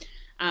America,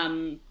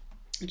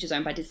 which is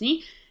owned by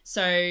Disney.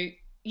 So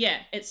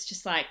it's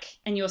just like,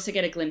 and you also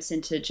get a glimpse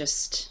into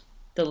just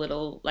the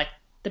little, like,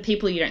 the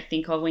people you don't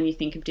think of when you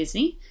think of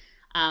Disney.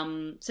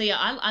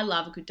 I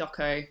love a good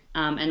doco,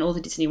 and all the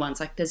Disney ones.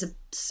 Like, there's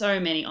so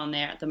many on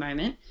there at the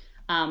moment.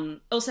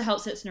 Also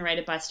helps that it's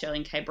narrated by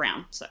Sterling K.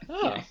 Brown. So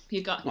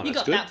you got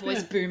that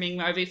voice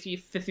booming over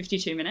for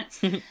 52 minutes.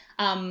 So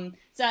I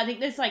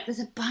think there's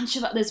a bunch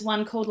of, there's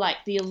one called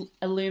like the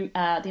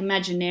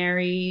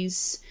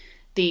Imaginaries,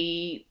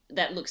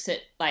 that looks at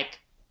like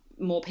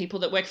more people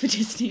that work for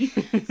Disney.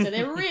 So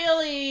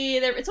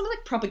it's almost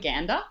like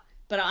propaganda,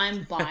 but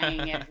I'm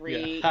buying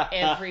every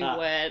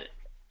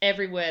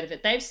word of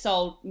it. They've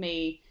sold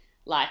me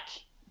like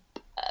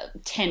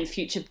 10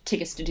 future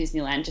tickets to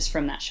Disneyland just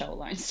from that show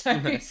alone. So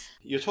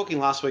you're talking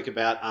last week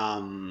about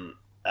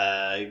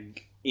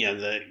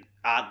the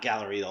art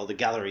gallery, or the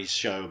galleries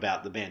show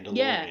about the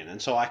Mandalorian,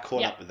 and so I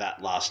caught up with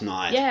that last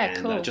night,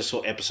 and I just saw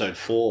episode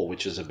 4,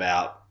 which is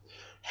about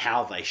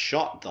how they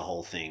shot the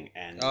whole thing.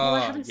 And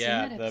I haven't seen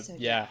that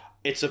episode.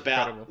 It's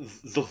about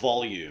the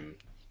volume,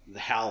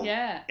 how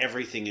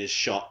everything is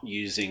shot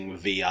using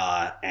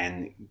VR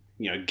and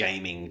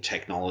gaming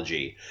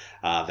technology,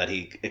 that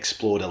he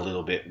explored a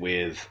little bit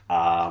with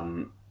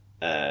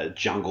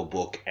Jungle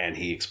Book, and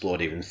he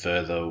explored even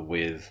further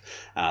with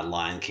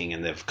Lion King,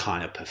 and they've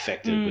kind of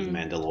perfected with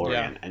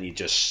Mandalorian. And you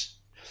just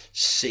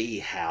see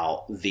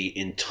how the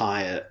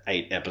entire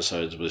 8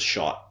 episodes was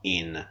shot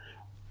in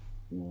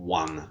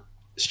one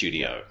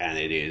studio, and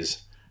it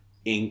is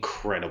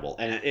incredible.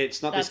 And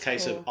it's not this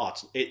case of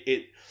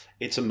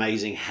it's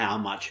amazing how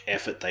much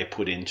effort they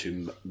put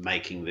into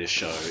making this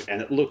show,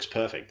 and it looks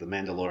perfect. The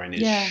Mandalorian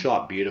is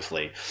shot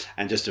beautifully,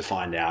 and just to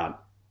find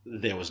out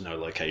there was no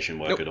location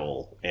work at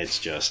all.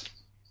 It's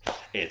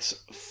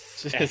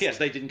yes,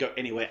 they didn't go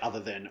anywhere other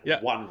than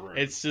one room.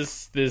 It's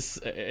just this.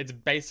 It's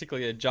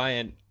basically a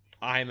giant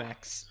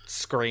IMAX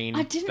screen.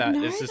 I didn't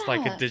know it's just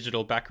like a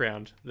digital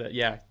background. That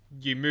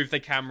you move the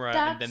camera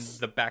and then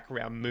the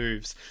background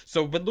moves,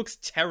 so it looks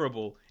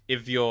terrible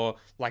if you're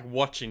like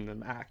watching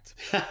them act.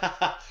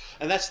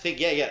 And that's the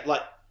thing,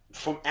 like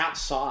from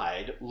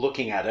outside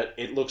looking at it,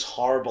 it looks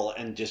horrible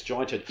and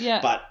disjointed.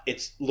 But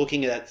it's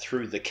looking at it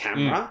through the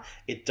camera.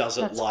 It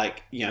doesn't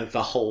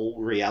the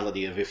whole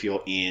reality of if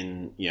you're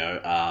in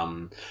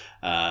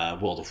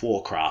World of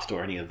Warcraft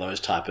or any of those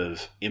type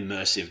of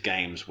immersive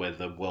games where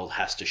the world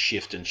has to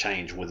shift and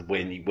change with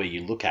where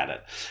you look at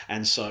it.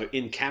 And so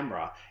in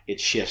camera it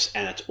shifts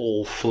and it's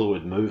all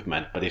fluid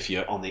movement. But if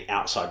you're on the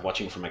outside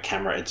watching from a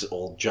camera, it's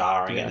all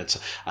jarring and it's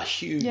a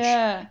huge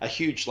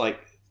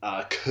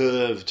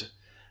curved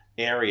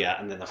area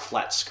and then a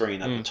flat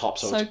screen at the top,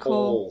 so it's cool.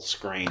 All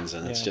screens,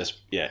 and it's just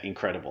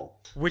incredible.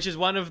 Which is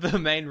one of the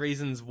main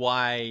reasons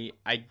why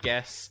I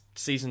guess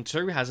season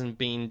 2 hasn't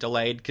been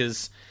delayed,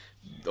 because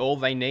all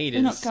they need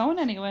They're not going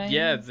anywhere.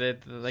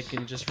 They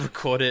can just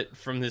record it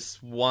from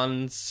this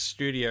one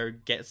studio,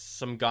 get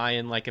some guy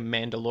in like a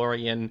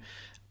Mandalorian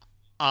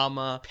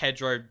armor.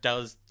 Pedro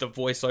does the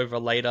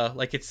voiceover later.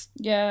 Like, it's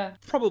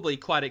probably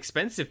quite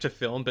expensive to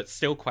film, but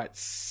still quite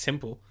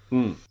simple. I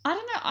don't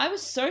know. I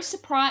was so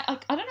surprised.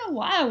 I don't know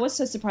why I was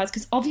so surprised,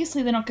 because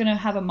obviously they're not going to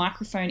have a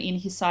microphone in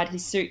his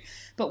suit.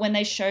 But when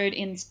they showed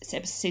in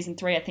season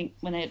 3, I think,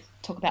 when they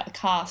talk about the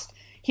cast,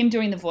 him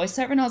doing the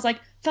voiceover, and I was like,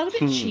 felt a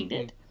bit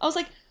cheated. I was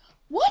like,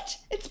 what?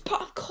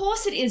 Of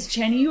course it is,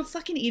 Jenny. You're a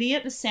fucking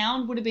idiot. The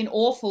sound would have been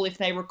awful if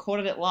they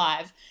recorded it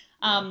live.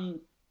 I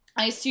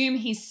assume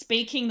he's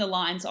speaking the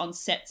lines on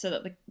set so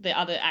that the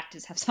other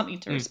actors have something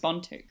to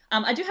respond to.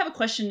 I do have a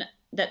question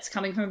that's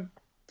coming from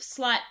a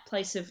slight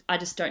place of, I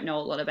just don't know a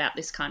lot about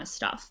this kind of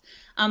stuff.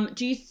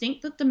 Do you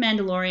think that The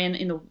Mandalorian,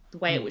 in the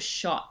way it was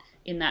shot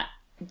in that,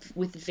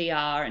 with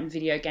VR and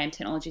video game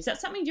technology, is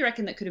that something, do you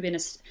reckon, that could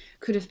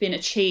have been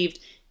achieved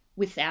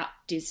without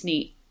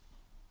Disney's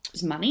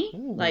money?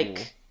 Ooh.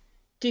 Like,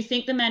 do you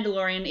think The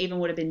Mandalorian even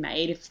would have been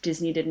made if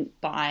Disney didn't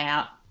buy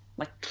out,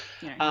 like,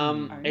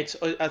 own it?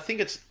 I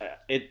think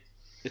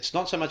it's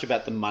not so much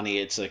about the money.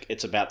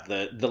 It's about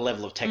the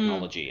level of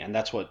technology, and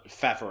that's what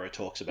Favreau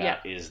talks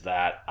about. Is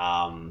that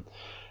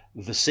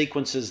the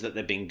sequences that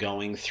they've been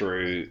going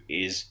through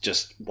is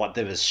just what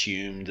they've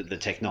assumed the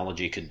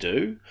technology could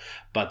do,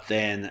 but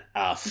then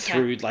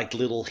through like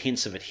little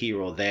hints of it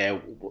here or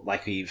there,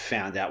 like we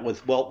found out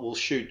with, we'll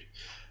shoot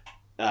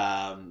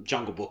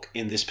Jungle Book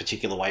in this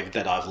particular way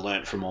that I've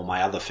learnt from all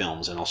my other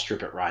films, and I'll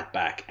strip it right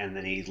back. And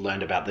then he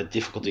learned about the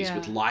difficulties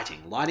with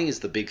lighting. Lighting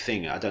is the big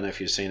thing. I don't know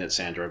if you've seen it,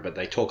 Sandra, but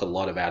they talk a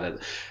lot about it.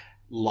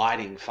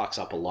 Lighting fucks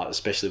up a lot,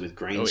 especially with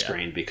green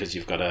screen, because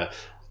you've got to...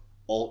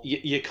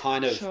 You're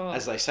kind of,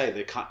 as they say,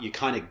 you're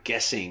kind of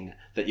guessing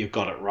that you've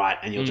got it right,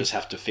 and you'll just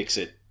have to fix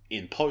it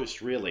in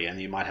post, really,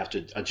 and you might have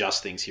to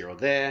adjust things here or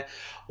there,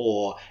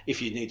 or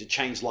if you need to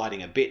change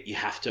lighting a bit, you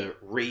have to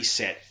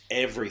reset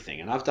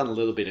everything. And I've done a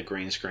little bit of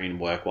green screen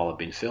work while I've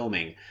been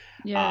filming.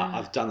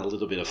 I've done a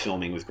little bit of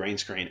filming with green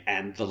screen,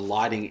 and the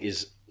lighting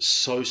is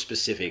so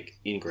specific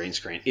in green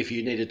screen. If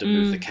you needed to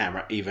move the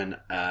camera even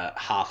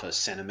half a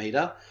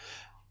centimeter,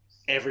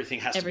 everything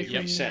has to be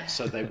reset.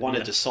 So they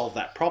wanted to solve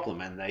that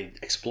problem, and they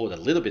explored a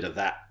little bit of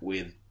that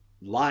with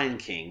Lion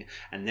King,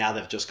 and now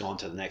they've just gone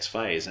to the next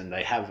phase, and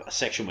they have a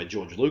section where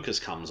George Lucas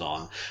comes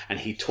on, and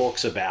he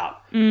talks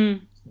about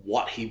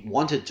what he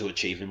wanted to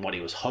achieve and what he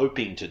was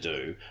hoping to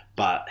do,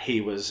 but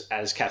he was,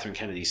 as Catherine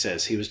Kennedy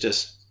says, he was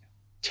just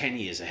 10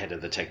 years ahead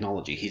of the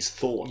technology. His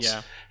thoughts,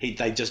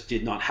 they just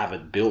did not have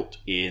it built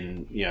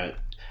in,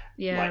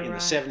 like in the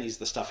 70s,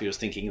 the stuff he was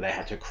thinking, they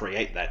had to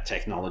create that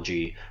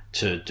technology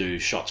to do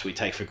shots we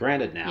take for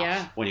granted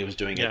now. When he was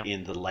doing it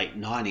in the late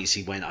 90s,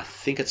 he went, I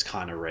think it's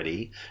kind of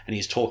ready. And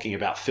he's talking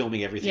about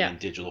filming everything in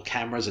digital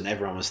cameras, and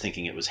everyone was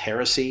thinking it was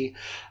heresy.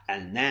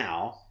 And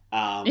now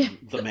The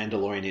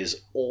Mandalorian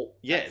is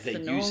they're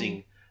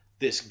using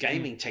this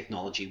gaming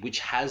technology, which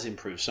has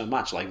improved so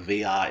much. Like,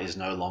 VR is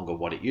no longer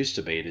what it used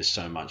to be. It is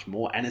so much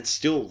more. And it's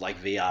still,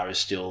 like, VR is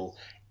still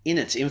in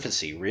its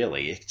infancy,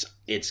 really.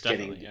 It's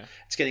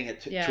getting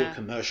it to a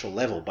commercial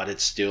level, but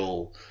it's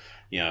still,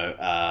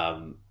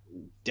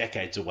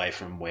 decades away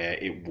from where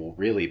it will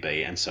really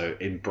be. And so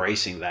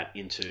embracing that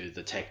into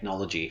the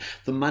technology,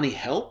 the money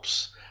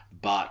helps,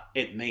 but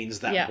it means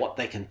that what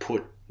they can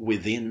put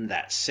within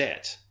that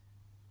set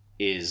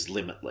is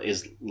limitless.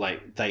 Is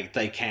like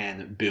they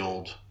can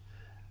build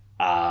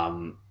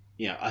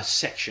a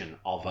section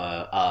of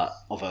a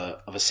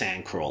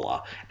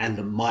sandcrawler, and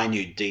the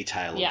minute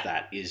detail of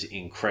that is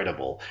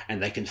incredible.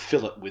 And they can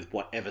fill it with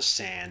whatever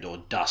sand or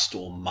dust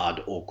or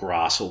mud or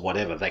grass or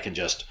whatever. They can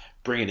just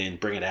bring it in,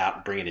 bring it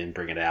out, bring it in,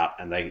 bring it out.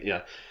 And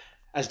they,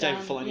 as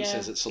David Filoni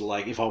says, it's sort of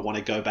like, if I want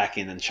to go back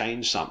in and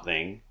change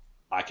something,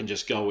 I can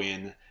just go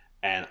in,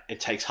 and it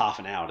takes half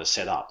an hour to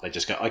set up. They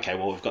just go, okay,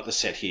 well, we've got the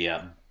set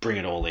here, bring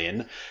it all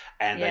in,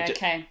 and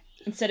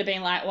instead of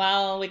being like,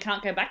 well, we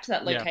can't go back to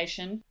that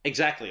location.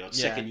 Exactly. Or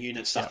second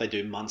unit stuff they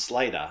do months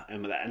later.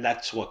 And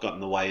that's what got in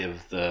the way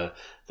of the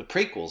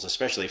prequels,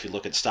 especially if you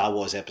look at Star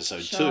Wars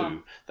Episode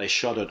 2. They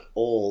shot it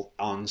all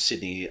on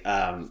Sydney,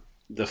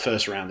 the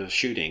first round of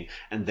shooting.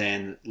 And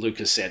then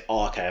Lucas said,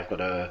 okay, I've got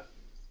to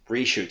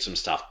reshoot some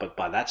stuff. But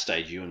by that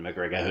stage, Ewan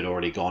McGregor had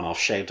already gone off,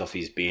 shaved off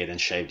his beard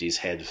and shaved his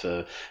head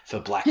for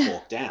Black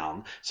Hawk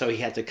Down. So he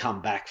had to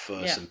come back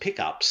for some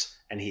pickups.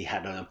 And he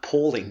had an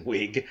appalling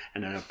wig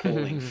and an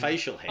appalling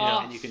facial hair.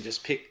 And you can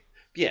just pick...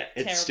 Yeah,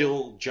 it's terrible.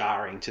 Still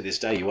jarring to this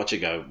day. You watch it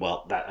go,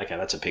 well,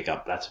 that's a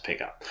pickup, that's a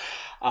pickup.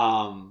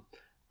 And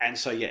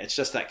so, it's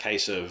just that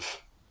case of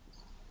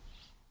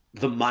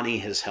the money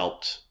has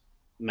helped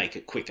make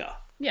it quicker.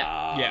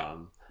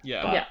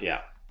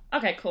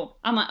 Okay, cool.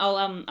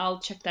 I'll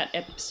check that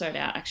episode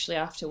out actually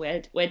after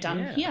we're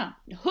done here.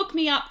 Hook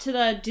me up to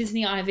the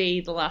Disney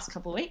IV the last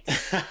couple of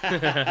weeks.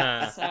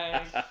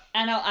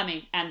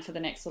 And for the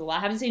next little while.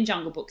 I haven't seen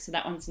Jungle Book, so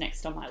that one's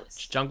next on my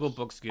list. Jungle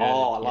Book's good.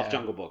 Oh, I love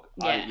Jungle Book.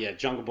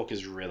 Jungle Book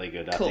is really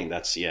good. Cool. I think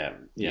that's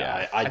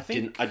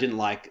I didn't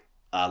like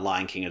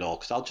Lion King at all,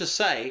 because I'll just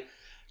say,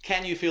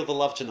 Can You Feel the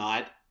Love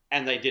Tonight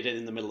And they did it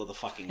in the middle of the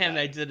fucking day. And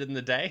they did it in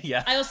the day,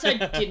 yeah. I also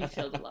didn't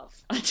feel the love.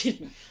 I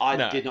didn't. I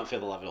No. did not feel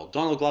the love at all.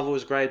 Donald Glover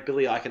was great.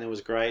 Billy Eichner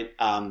was great.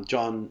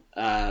 John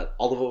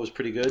Oliver was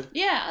pretty good.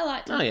 Yeah, I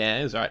liked it. Oh, yeah,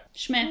 it was alright.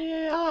 Schmeh.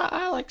 Yeah,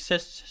 I like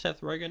Seth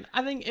Rogen.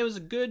 I think it was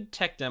a good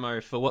tech demo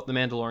for what The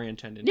Mandalorian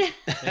turned into. Yeah.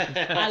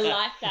 I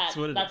like that. That's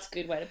what it That's a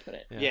good way to put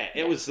it. Yeah,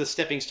 it was the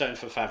stepping stone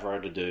for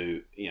Favreau to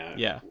do,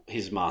 Yeah.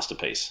 his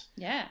masterpiece.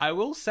 Yeah. I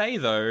will say,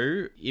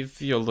 though, if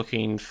you're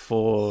looking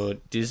for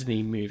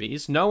Disney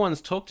movies, no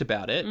one's talked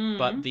about it,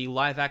 but the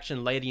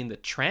live-action Lady and the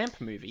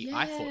Tramp movie,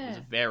 I thought was Yeah.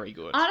 very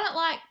good. I don't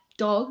like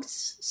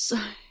dogs, so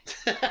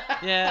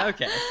Yeah,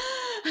 okay.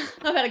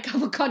 I've had a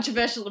couple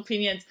controversial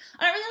opinions.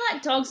 I don't really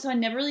like dogs, so I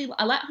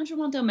like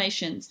 101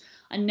 Dalmatians.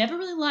 I never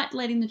really liked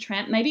Lady and the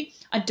Tramp. Maybe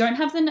I don't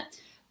have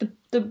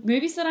the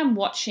movies that I'm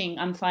watching,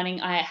 I'm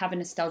finding I have a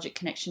nostalgic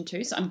connection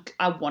to. So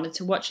I wanted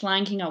to watch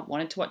Lion King, I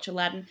wanted to watch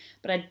Aladdin,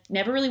 but I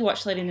never really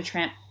watched Lady and the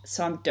Tramp,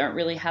 so I don't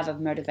really have a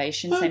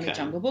motivation. Same Okay. with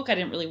Jungle Book, I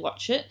didn't really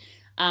watch it.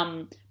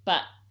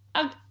 But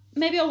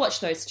maybe I'll watch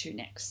those two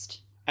next.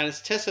 And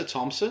it's Tessa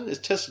Thompson. Is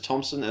Tessa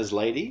Thompson as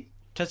Lady?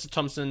 Tessa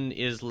Thompson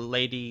is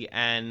Lady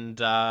and,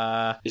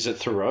 Is it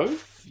Thoreau?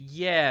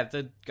 yeah,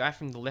 the guy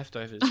from The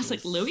Leftovers. I was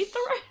like, Louis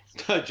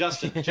Theroux? No,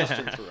 Justin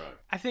Thoreau.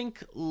 I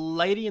think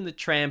Lady and the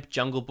Tramp,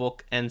 Jungle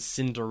Book, and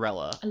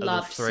Cinderella I are the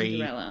loved three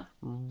Cinderella.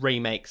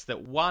 remakes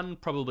that, one,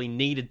 probably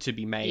needed to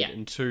be made, Yeah.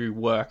 and two,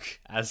 work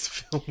as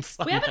films.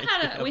 We haven't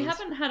unlike the others.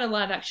 haven't had a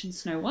live action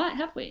Snow White,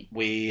 have we?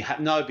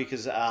 No,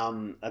 because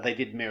they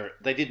did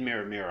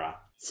Mirror.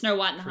 Snow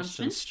White and the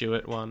Kristen Huntsman.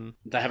 Stewart one.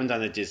 They haven't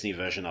done a Disney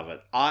version of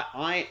it.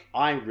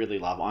 I really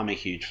love. I'm a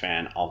huge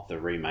fan of the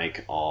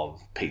remake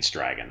of Pete's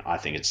Dragon. I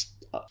think it's.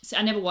 So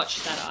I never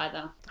watched that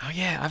either. Oh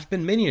yeah, I've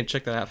been meaning to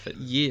check that out for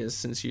years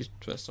since you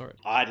first saw it.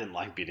 I didn't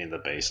like Beauty and the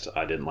Beast.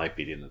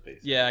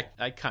 Yeah,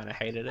 I kind of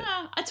hated it.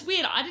 It's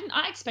weird.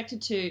 I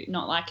expected to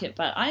not like it,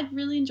 but I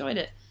really enjoyed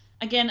it.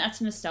 Again,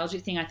 that's a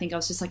nostalgic thing. I think I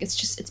was just like,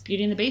 it's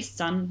Beauty and the Beast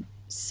done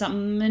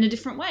something in a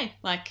different way.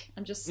 Like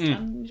I'm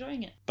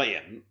enjoying it. But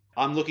yeah,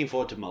 I'm looking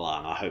forward to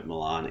Milan. I hope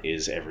Milan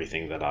is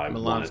everything that I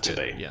want it to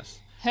good, be. yes.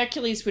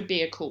 Hercules would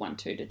be a cool one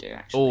too to do.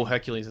 Actually, Oh,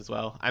 Hercules as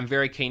well. I'm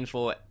very keen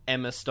for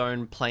Emma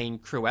Stone playing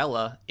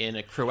Cruella in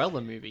a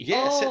Cruella movie.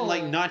 Yeah, set in Oh.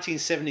 like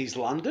 1970s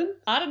London.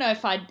 I don't know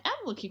if I'm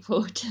looking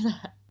forward to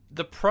that.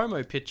 The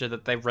promo picture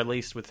that they've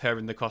released with her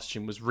in the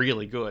costume was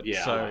really good.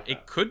 Yeah, I so like that.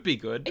 it could be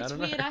good. It's I don't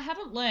weird. know. I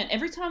haven't learned.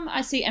 Every time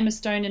I see Emma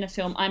Stone in a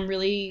film, I'm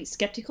really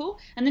skeptical,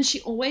 and then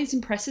she always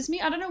impresses me.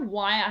 I don't know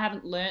why I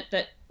haven't learnt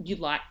that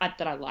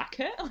that I like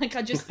her. Like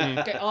I just go,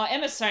 oh,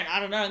 Emma Stone, I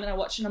don't know, and then I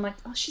watch it and I'm like,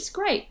 oh, she's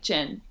great,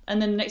 Jen.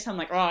 And then the next time I'm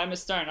like, oh, Emma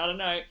Stone, I don't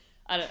know.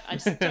 I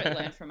just don't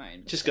learn from my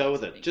own. Just go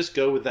with mistakes, I it. think. Just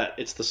go with that.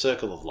 It's the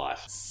circle of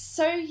life.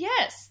 So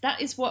yes,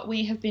 that is what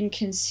we have been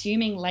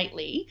consuming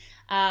lately,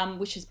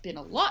 which has been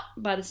a lot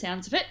by the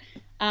sounds of it.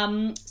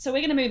 So we're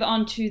going to move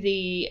on to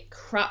the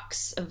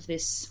crux of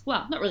this.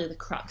 Well, not really the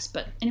crux,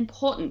 but an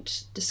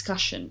important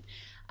discussion.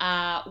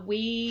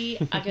 We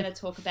are going to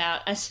talk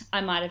about, as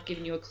I might have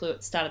given you a clue at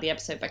the start of the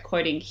episode by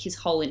quoting His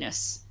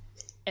Holiness,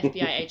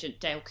 FBI agent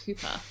Dale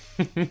Cooper.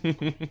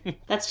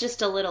 That's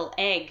just a little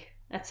egg.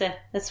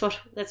 That's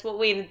what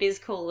we in the biz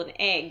call an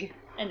egg.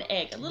 An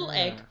egg, a little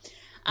egg.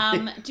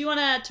 Do you want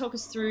to talk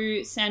us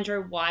through,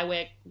 Sandra, why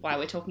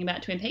we're talking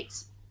about Twin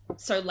Peaks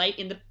so late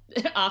in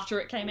the after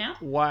it came out?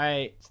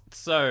 Why?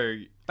 So,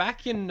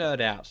 back in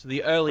Nerd Out,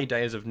 the early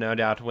days of Nerd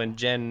Out when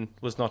Jen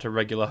was not a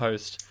regular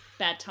host.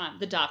 Bad time,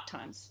 the dark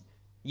times.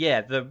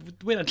 Yeah,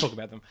 we don't talk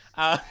about them.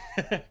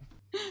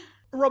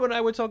 Rob and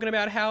I were talking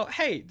about how,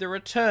 hey,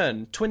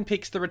 Twin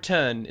Peaks The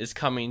Return is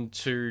coming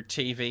to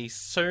TV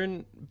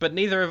soon, but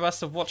neither of us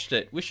have watched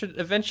it. We should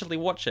eventually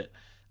watch it.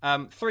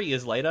 3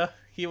 years later,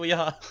 here we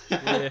are.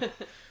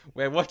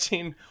 We're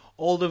watching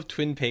all of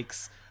Twin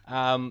Peaks.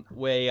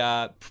 We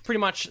are pretty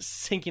much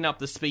syncing up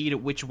the speed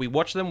at which we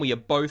watch them. We are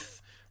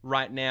both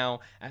right now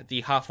at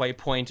the halfway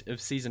point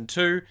of season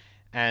 2,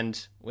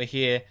 and we're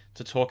here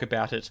to talk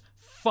about it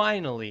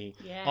finally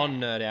on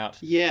Nerd Out.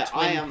 Yeah,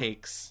 Twin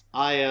Peaks.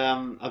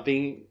 I've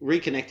been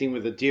reconnecting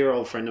with a dear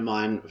old friend of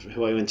mine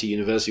who I went to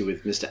university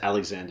with, Mr.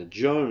 Alexander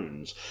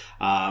Jones.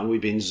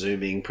 We've been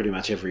Zooming pretty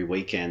much every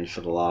weekend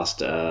for the last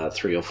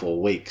 3 or 4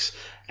 weeks,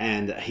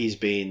 and he's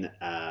been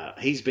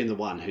the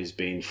one who's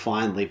been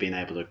finally been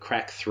able to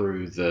crack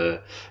through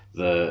the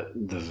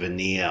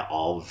veneer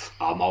of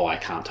I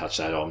can't touch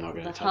that, or I'm not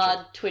going to The touch hard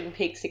it. Twin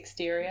Peaks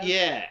exterior.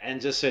 Yeah,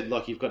 and just said,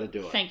 look, you've got to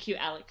do it. Thank you,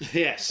 Alex.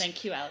 Yes.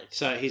 Thank you, Alex.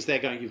 So he's there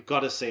going, you've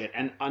got to see it.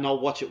 And I'll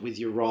watch it with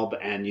you, Rob,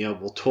 and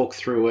we'll talk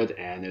through it,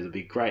 and it'll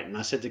be great. And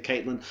I said to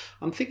Caitlin,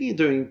 I'm thinking of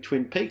doing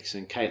Twin Peaks.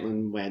 And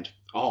Caitlin went,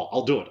 oh,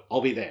 I'll do it.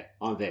 I'll be there.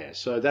 I'm there.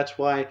 So that's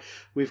why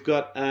we've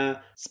got,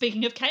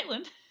 Speaking of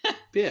Caitlin,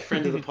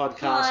 friend of the podcast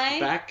Hi.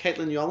 back,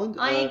 Caitlin Yolland.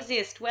 I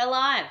exist. We're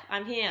live.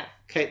 I'm here.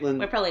 Caitlin.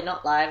 We're probably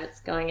not live.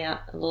 It's going out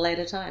at a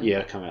later time.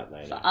 Yeah, come out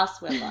later. For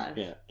us, we're live.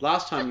 Yeah.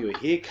 Last time you were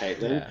here,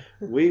 Caitlin, Yeah.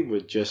 we were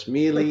just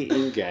merely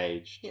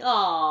engaged.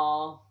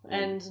 Oh,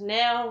 and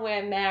now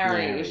we're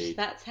married. Married.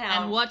 That's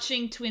how and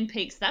watching Twin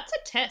Peaks, that's a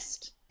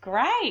test.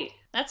 great.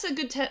 That's a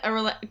good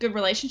good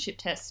relationship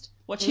test.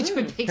 Watching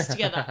Twin Peaks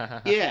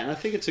together. Yeah, and I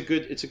think it's a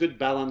good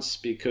balance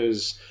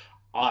because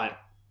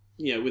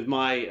with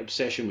my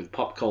obsession with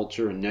pop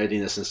culture and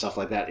nerdiness and stuff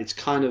like that, it's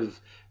kind of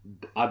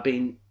I've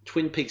been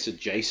Twin Peaks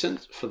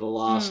adjacent for the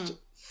last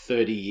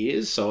 30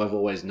 years, so I've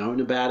always known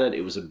about it.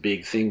 It was a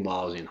big thing while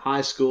I was in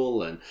high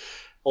school and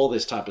all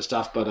this type of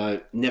stuff, but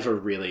I never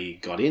really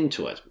got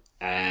into it.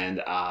 And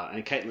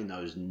Caitlin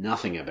knows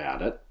nothing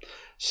about it,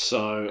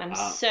 so I'm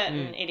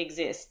certain it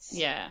exists.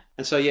 Yeah.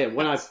 And so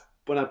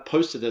when I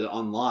posted it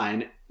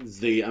online,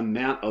 the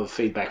amount of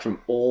feedback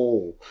from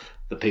all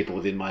the people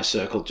within my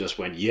circle just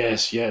went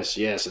yes, yes,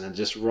 yes, and then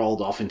just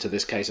rolled off into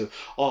this case of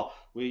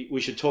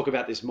we should talk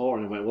about this more.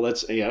 And I went, well,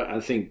 let's I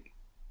think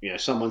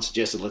someone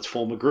suggested let's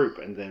form a group,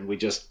 and then we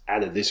just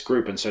added this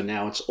group, and so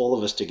now it's all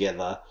of us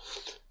together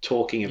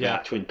talking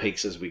about Twin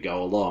Peaks as we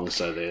go along.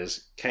 So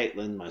there's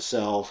Caitlin,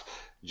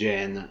 myself,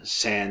 Jen,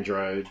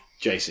 Sandro,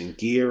 Jason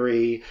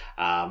Geary,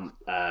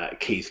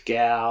 Keith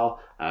Gow,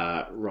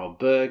 Rob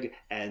Berg,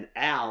 and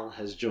Al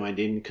has joined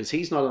in because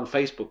he's not on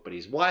Facebook, but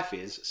his wife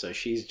is, so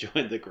she's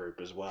joined the group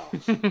as well.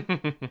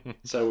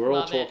 So we're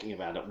all talking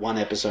about it one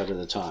episode at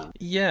a time.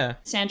 Yeah.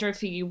 Sandro,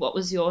 for you, what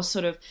was your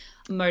sort of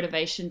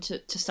motivation to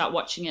start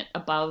watching it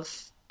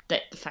above the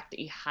fact that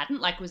you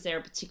hadn't? Like, was there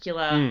a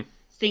particular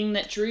thing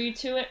that drew you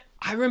to it?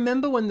 I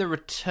remember when The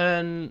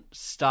Return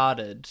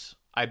started,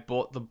 I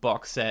bought the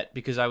box set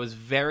because I was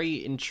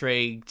very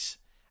intrigued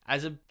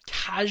as a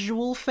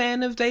casual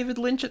fan of David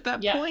Lynch at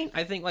that point.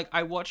 I think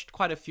I watched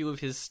quite a few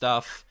of his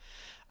stuff,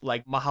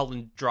 like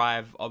Mulholland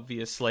Drive,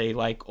 obviously,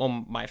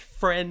 all my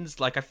friends.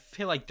 I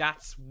feel like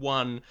that's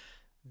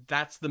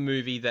the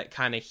movie that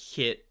kind of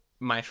hit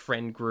my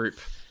friend group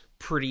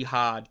pretty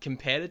hard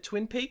compared to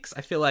Twin Peaks.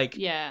 I feel like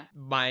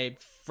my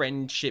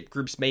friendship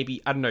group's maybe,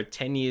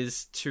 10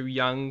 years too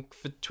young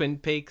for Twin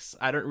Peaks.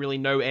 I don't really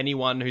know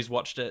anyone who's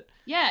watched it.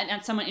 Yeah,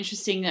 and someone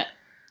interesting that,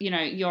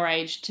 your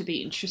age to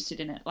be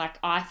interested in it.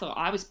 I thought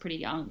I was pretty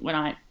young when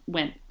I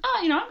went,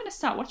 I'm going to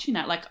start watching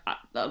that.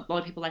 A lot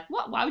of people are like,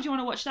 what? Why would you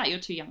want to watch that? You're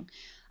too young.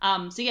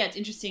 So yeah, it's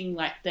interesting,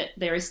 that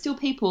there is still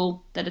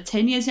people that are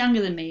 10 years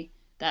younger than me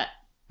that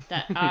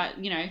are,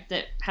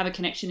 that have a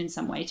connection in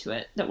some way to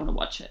it, that want to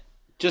watch it.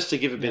 Just to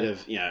give a bit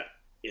of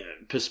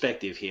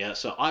perspective here.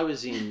 So I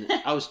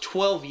was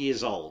 12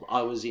 years old.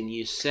 I was in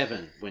year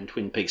 7 when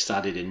Twin Peaks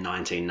started in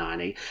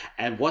 1990,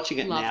 and watching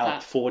it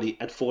at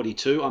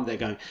 42, I'm there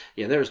going,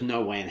 there is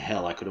no way in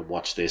hell I could have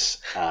watched this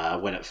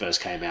when it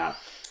first came out.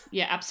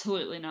 Yeah,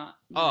 absolutely not.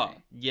 Oh,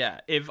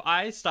 yeah. If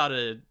I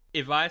started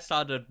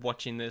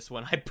watching this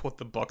when I bought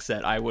the box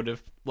set, I would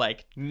have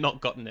not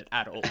gotten it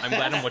at all. I'm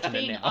glad I'm watching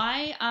it now.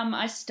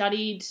 I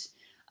studied.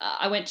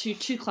 I went to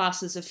 2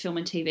 classes of film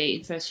and TV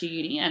in first year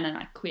uni, and then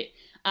I quit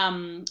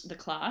the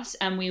class,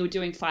 and we were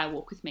doing Fire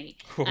Walk with Me.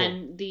 Cool.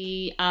 And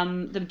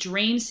the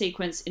dream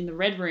sequence in the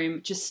Red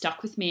Room just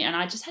stuck with me, and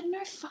I just had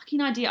no fucking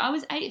idea. I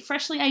was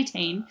freshly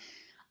 18,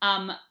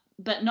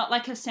 but not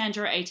like a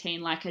Sandra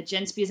 18, like a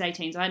Jen Spears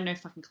 18, so I had no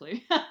fucking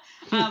clue.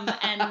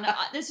 And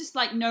there's just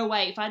no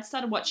way. If I'd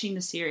started watching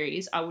the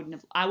series, I would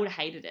have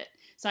hated it.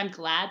 So I'm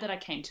glad that I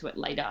came to it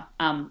later,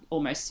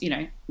 almost,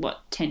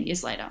 10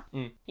 years later.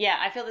 Yeah,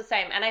 I feel the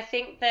same. And I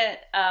think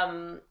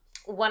that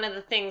one of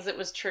the things that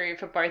was true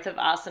for both of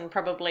us, and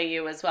probably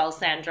you as well,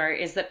 Sandro,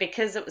 is that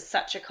because it was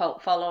such a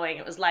cult following,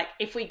 it was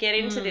if we get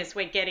into this,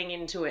 we're getting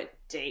into it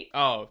deep.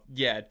 Oh,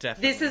 yeah,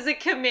 definitely. This is a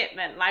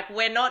commitment.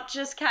 We're not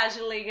just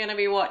casually going to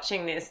be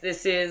watching this.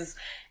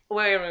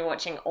 We're going to be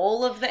watching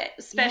all of the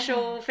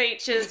special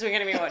features. We're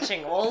going to be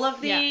watching all of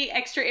the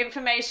extra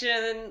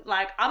information.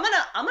 I'm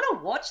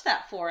gonna watch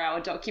that 4-hour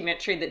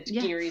documentary that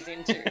Geary's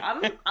into.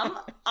 I'm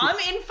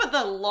in for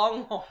the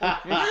long haul.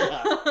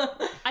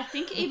 I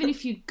think even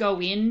if you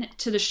go in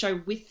to the show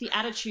with the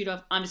attitude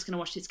of I'm just going to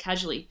watch this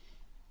casually,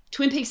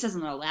 Twin Peaks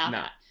doesn't allow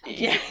that.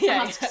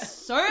 Ask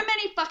so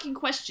many fucking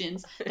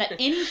questions that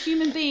any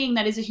human being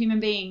that is a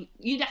human being,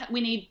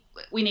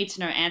 we need to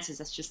know answers.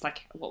 That's just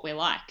what we're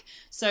like.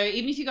 So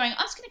even if you're going,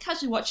 I'm just going to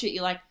casually watch it,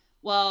 you're like,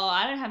 well,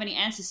 I don't have any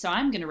answers, so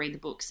I'm going to read the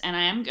books and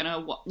I am going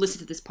to listen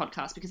to this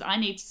podcast because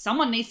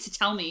someone needs to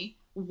tell me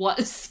what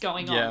is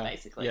going on,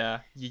 basically. Yeah.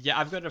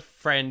 I've got a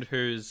friend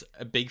who's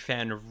a big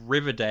fan of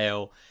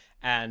Riverdale,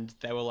 and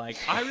they were like,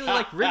 I really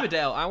like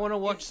Riverdale. I want to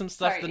watch some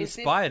stuff that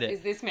inspired it.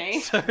 Is this me?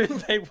 So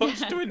they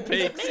watched Twin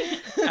Peaks,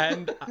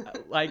 and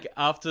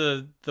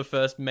after the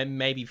first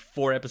maybe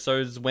 4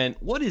 episodes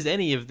went, what is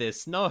any of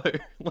this? No.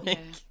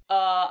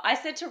 I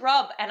said to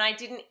Rob, and I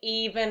didn't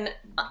even,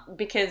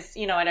 because,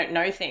 I don't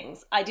know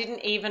things, I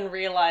didn't even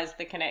realise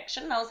the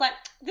connection. I was like,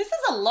 this is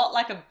a lot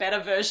like a better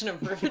version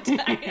of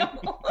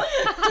Riverdale.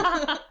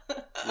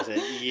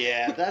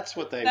 Yeah, that's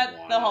what they That's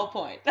wanted. the whole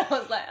point. I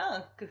was like,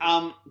 oh. Good.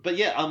 But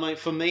yeah,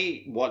 for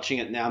me, watching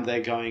it now,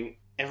 they're going,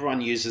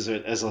 everyone uses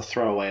it as a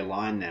throwaway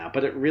line now,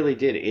 but it really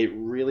did. It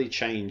really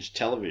changed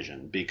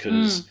television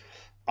because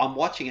I'm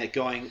watching it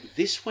going,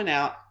 this went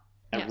out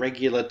at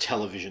regular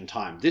television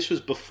time. This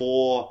was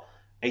before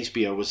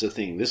HBO was a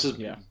thing. This is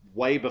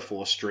way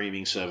before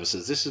streaming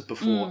services. This is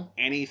before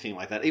anything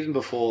like that. Even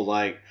before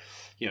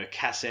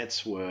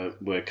cassettes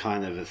were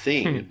kind of a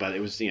thing, but it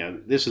was,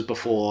 this was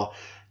before,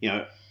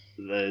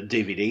 the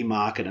DVD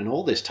market and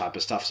all this type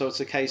of stuff. So it's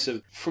a case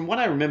of, from what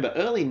I remember,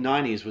 early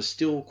 90s was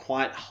still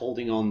quite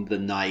holding on the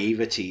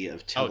naivety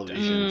of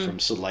television from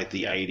sort of like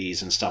the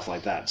 80s and stuff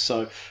like that.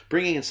 So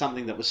bringing in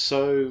something that was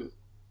so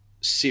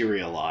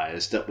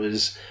serialized,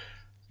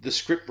 the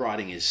script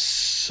writing is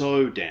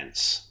so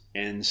dense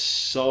and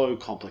so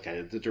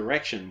complicated. The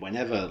direction,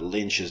 whenever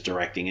Lynch is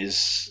directing,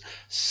 is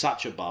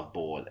such above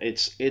board.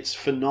 It's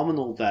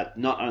phenomenal that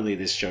not only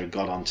this show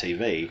got on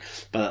TV,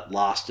 but it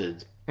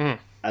lasted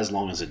as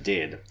long as it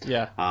did.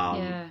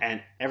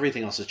 And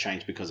everything else has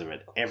changed because of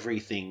it.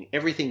 Everything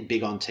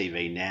big on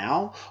TV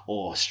now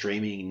or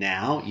streaming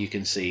now, you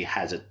can see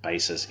has its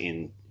basis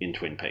in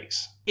Twin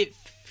Peaks. It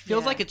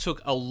feels like it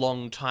took a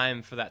long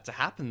time for that to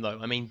happen, though.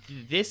 I mean,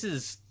 this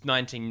is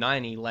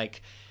 1990.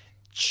 Like,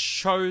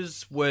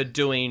 shows were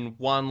doing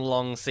one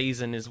long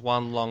season is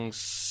one long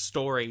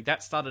story.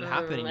 That started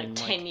happening in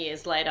 10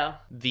 years later.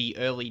 The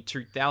early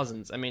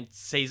 2000s. I mean,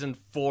 season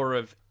 4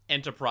 of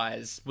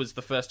Enterprise was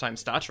the first time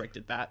Star Trek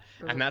did that,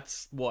 and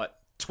that's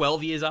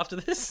 12 years after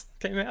this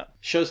came out.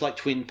 Shows like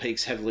Twin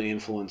Peaks heavily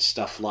influenced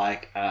stuff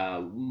like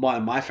one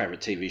of my favorite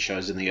TV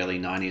shows in the early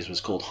 90s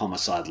was called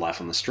Homicide: Life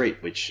on the Street,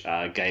 which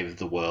gave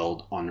the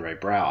world Andre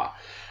Braugher.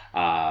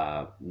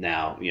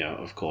 Now,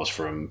 of course,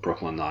 from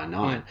Brooklyn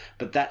Nine-Nine.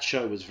 But that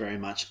show was very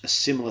much a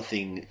similar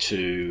thing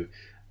to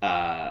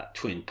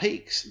Twin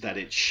Peaks, that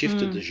it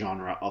shifted the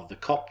genre of the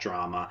cop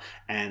drama,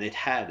 and it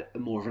had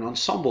more of an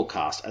ensemble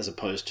cast as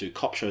opposed to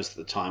cop shows at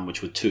the time,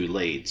 which were 2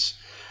 leads.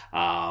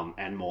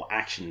 And more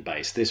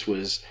action-based. This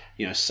was,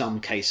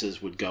 some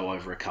cases would go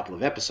over a couple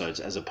of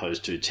episodes as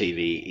opposed to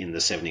TV in the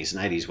 70s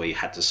and 80s where you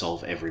had to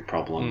solve every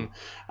problem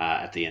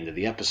at the end of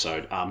the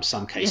episode.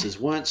 Some cases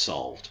weren't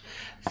solved.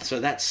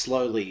 So that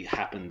slowly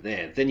happened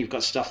there. Then you've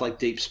got stuff like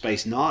Deep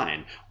Space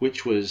Nine,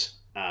 which was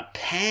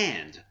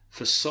panned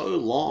for so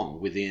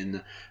long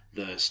within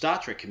the Star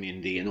Trek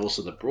community and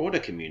also the broader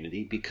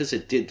community because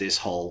it did this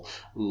whole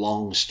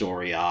long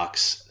story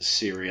arcs,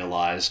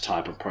 serialized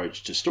type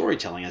approach to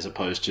storytelling as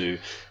opposed to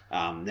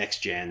Next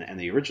Gen and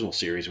the original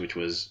series, which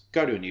was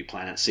go to a new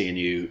planet, see a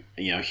new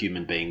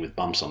human being with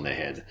bumps on their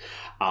head.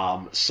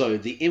 So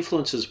the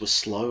influences were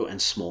slow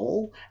and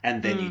small,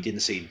 and then you didn't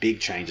see big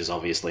changes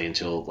obviously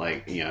until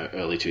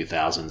early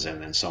 2000s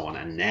and then so on.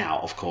 And now,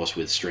 of course,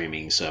 with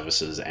streaming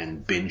services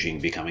and binging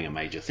becoming a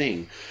major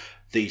thing,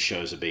 these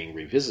shows are being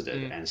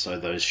revisited. And so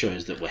those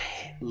shows that were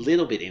a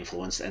little bit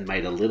influenced and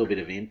made a little bit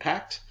of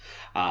impact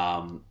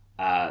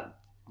are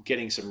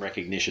getting some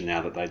recognition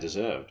now that they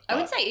deserve. I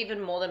would say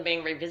even more than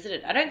being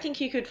revisited. I don't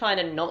think you could find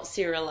a not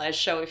serialized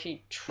show if you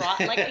try,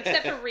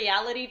 except for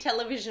reality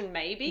television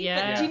maybe.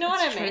 Yeah, but do you know what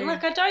I mean?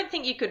 true. I don't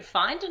think you could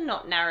find a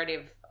not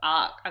narrative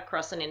arc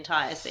across an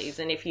entire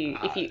season if you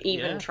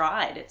even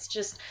tried. It's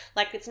just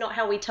it's not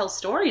how we tell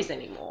stories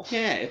anymore.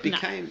 Yeah, it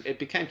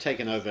became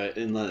taken over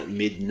in the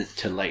mid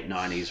to late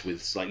 90s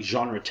with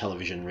genre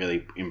television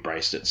really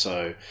embraced it.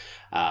 So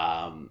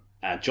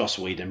Joss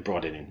Whedon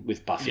brought it in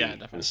with Buffy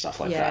and stuff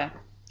like that.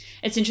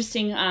 It's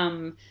interesting.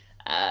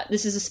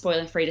 This is a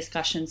spoiler-free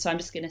discussion, so I'm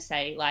just going to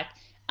say,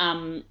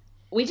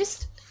 we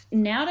just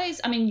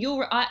nowadays. I mean,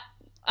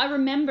 I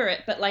remember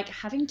it, but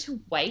having to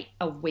wait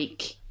a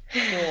week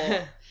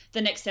for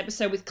the next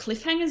episode with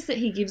cliffhangers that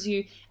he gives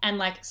you,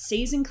 and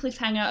season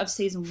cliffhanger of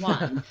season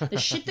 1, the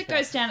shit that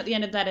goes down at the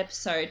end of that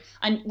episode.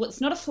 And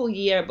it's not a full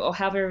year or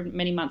however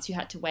many months you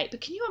had to wait,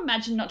 but can you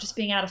imagine not just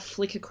being able to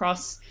flick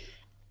across,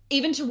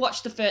 even to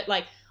watch the first,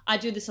 I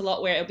do this a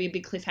lot where it'll be a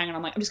big cliffhanger and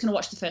I'm I'm just going to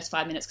watch the first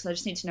 5 minutes because I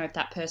just need to know if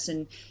that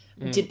person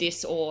did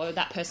this or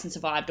that person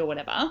survived or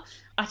whatever.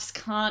 I just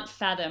can't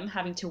fathom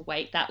having to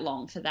wait that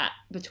long for that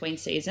between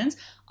seasons.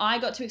 I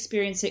got to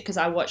experience it because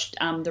I watched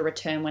The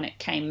Return when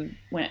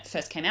it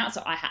first came out,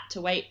 so I had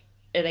to wait.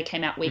 They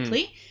came out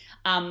weekly.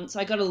 So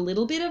I got a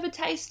little bit of a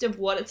taste of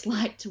what it's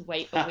like to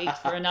wait a week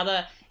for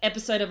another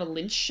episode of a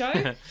Lynch show,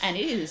 and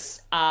it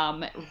is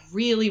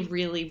really,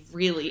 really,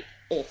 really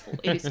awful.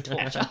 It is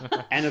torture.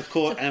 And of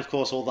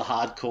course, all the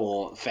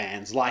hardcore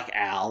fans like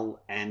Al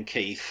and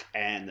Keith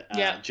and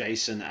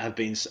Jason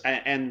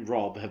and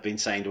Rob have been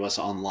saying to us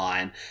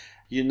online,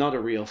 you're not a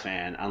real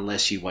fan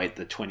unless you wait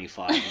the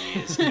 25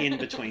 years in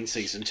between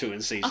season 2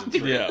 and season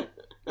 3. Yeah.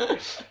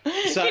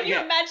 So, can you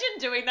imagine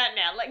doing that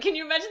now? Can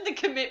you imagine the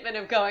commitment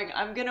of going,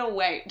 I'm going to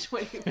wait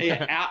 20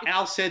 minutes? Yeah,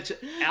 Al said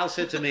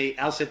to me,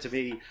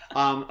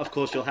 of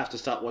course you'll have to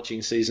start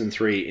watching season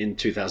 3 in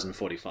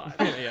 2045.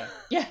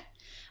 Yeah.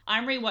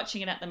 I'm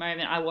rewatching it at the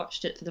moment. I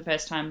watched it for the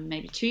first time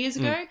maybe 2 years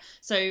ago.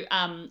 So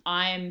I'm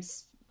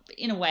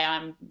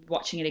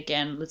watching it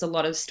again. There's a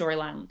lot of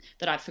storyline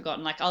that I've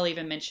forgotten. I'll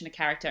even mention a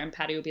character and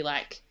Patty will be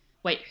like,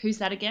 wait, who's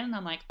that again? And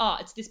I'm like, oh,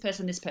 it's this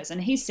person.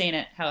 And he's seen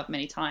it however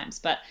many times,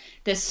 but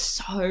there's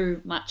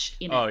so much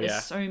in it. Oh, yeah.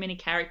 There's so many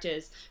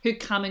characters who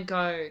come and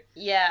go.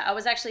 Yeah, I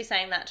was actually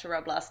saying that to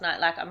Rob last night.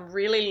 Like, I'm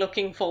really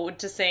looking forward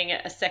to seeing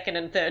it a second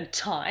and third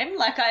time.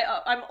 Like,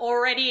 I'm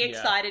already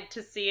excited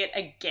to see it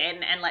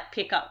again and, like,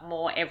 pick up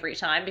more every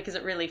time, because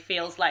it really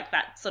feels like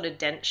that sort of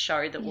dense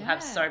show that will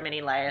have so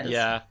many layers.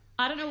 Yeah.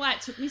 I don't know why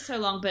it took me so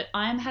long, but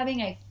I'm having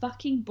a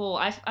fucking ball.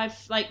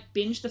 I've like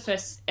binged the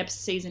first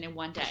season in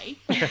one day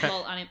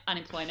while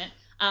unemployment.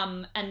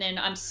 And then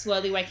I'm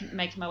slowly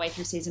making my way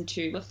through season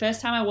 2. The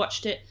first time I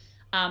watched it,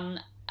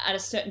 at a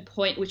certain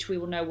point, which we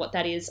will know what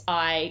that is,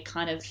 I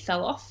kind of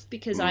fell off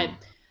because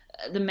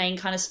the main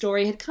kind of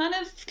story had kind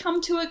of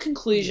come to a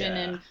conclusion,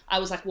 and I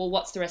was like, well,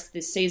 what's the rest of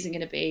this season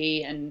going to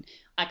be? And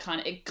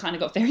it kind of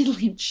got very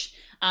Lynch.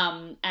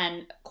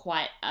 And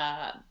quite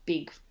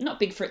big, not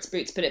big for its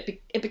boots, but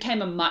it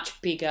became a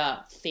much bigger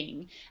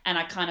thing, and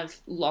I kind of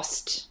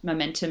lost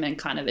momentum, and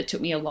it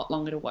took me a lot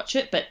longer to watch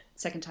it. But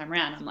second time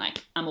around, I'm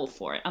like, I'm all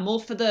for it. I'm all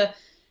for the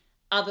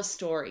other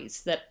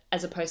stories that,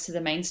 as opposed to the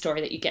main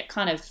story that you get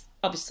kind of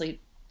obviously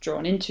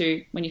drawn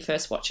into when you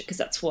first watch it, because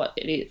that's what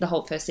it is, the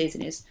whole first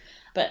season is.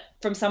 But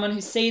from someone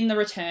who's seen The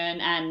Return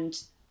and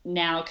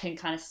now can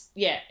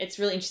it's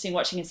really interesting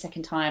watching a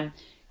second time,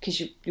 because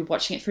you're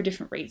watching it for a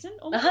different reason,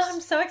 almost.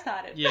 I'm so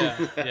excited.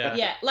 Yeah.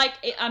 Yeah, like,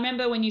 I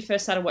remember when you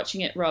first started watching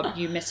it, Rob,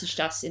 you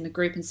messaged us in the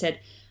group and said,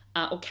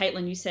 or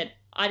Caitlin, you said,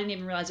 I didn't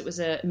even realise it was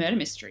a murder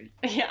mystery.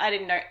 Yeah, I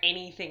didn't know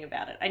anything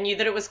about it. I knew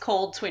that it was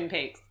called Twin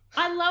Peaks.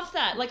 I love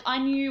that. Like, I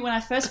knew, when I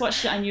first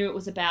watched it, I knew it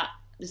was about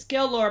this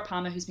girl, Laura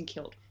Palmer, who's been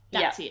killed.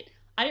 That's it.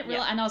 I didn't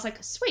realize, and I was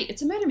like, sweet,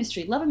 it's a murder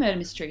mystery. Love a murder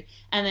mystery.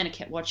 And then I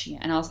kept watching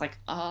it, and I was like,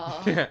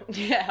 I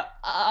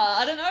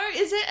don't know,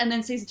 is it? And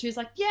then season 2 is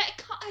like,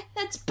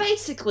 that's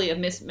basically a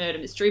murder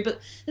mystery, but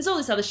there's all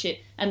this other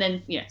shit. And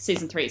then,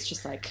 season 3, it's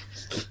just like...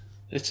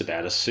 It's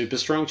about a super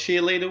strong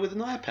cheerleader with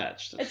an eye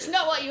patch. It's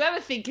not what you ever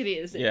think it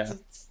is.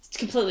 It's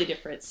completely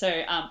different. So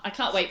I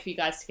can't wait for you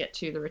guys to get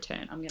to The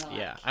Return. I'm going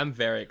to I'm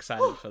very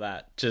excited for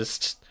that.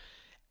 Just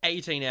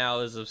 18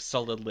 hours of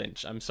solid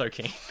Lynch. I'm so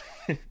keen.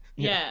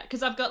 Yeah,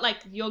 because I've got, like,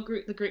 your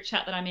group, the group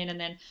chat that I'm in, and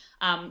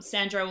then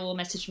Sandra will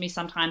message me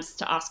sometimes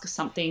to ask us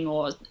something,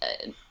 or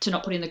to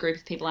not put in the group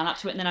if people aren't up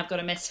to it. And then I've got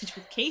a message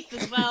with Keith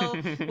as well,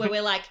 where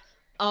we're like,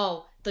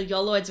 oh, the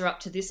Yoloids are up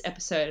to this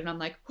episode. And I'm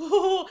like,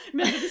 oh,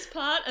 remember this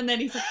part? And then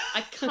he's like,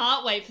 I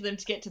can't wait for them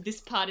to get to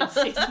this part in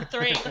season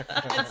 3.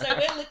 And so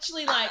we're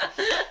literally like,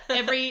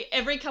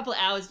 every couple of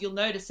hours you'll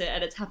notice it,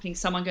 and it's happening.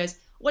 Someone goes,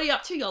 what are you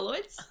up to,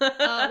 Yoloids?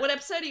 What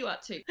episode are you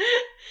up to?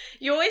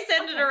 You always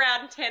send it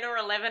around 10 or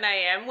 11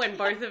 a.m. when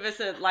both of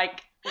us are,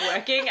 like,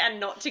 working and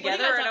not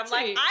together, and I'm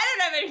like, I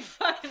don't have any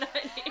fucking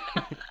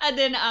idea. And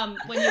then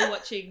when you're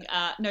watching,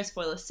 no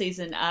spoilers,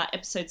 season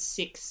episode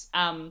 6,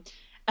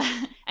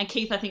 and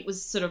Keith, I think,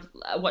 was sort of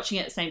watching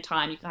it at the same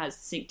time. You guys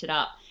synced it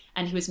up,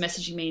 and he was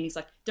messaging me, and he's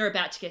like, they're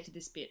about to get to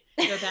this bit.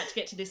 They're about to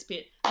get to this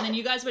bit. And then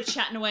you guys were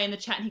chatting away in the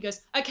chat, and he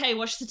goes, okay,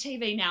 watch the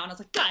TV now. And I was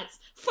like, guys,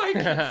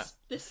 focus.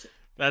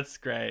 That's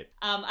great.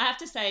 I have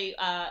to say,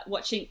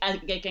 watching,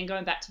 again,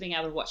 going back to being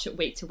able to watch it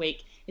week to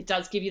week, it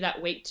does give you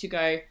that week to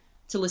go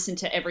to listen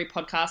to every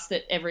podcast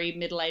that every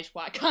middle-aged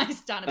white guy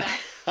has done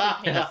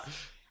about things.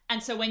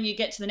 And so when you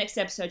get to the next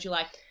episode, you're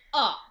like,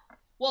 oh,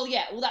 well,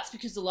 that's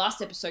because the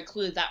last episode,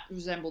 clearly that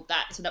resembled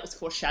that, so that was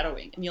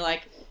foreshadowing. And you're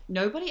like,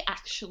 nobody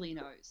actually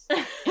knows.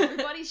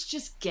 Everybody's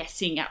just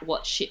guessing at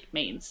what shit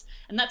means.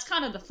 And that's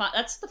kind of the fun.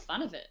 That's the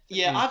fun of it.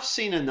 Yeah, I've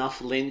seen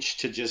enough Lynch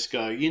to just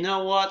go, you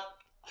know what?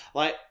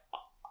 Like,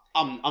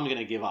 I'm going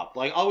to give up.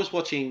 Like, I was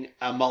watching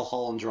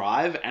Mulholland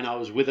Drive, and I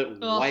was with it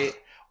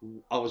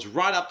I was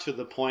right up to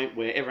the point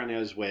where everyone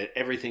knows where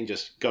everything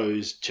just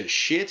goes to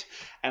shit,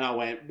 and I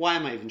went, why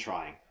am I even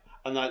trying?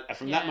 And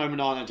from that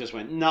moment on, I just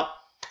went, nope.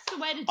 That's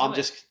the way to do I'm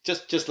it.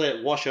 just let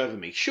it wash over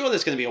me. Sure,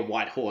 there's going to be a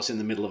white horse in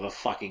the middle of a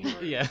fucking room.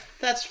 Yeah.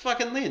 That's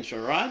fucking Lynch, all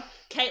right?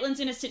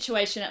 Caitlin's in a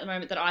situation at the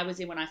moment that I was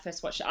in when I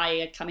first watched it,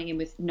 i.e. coming in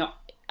with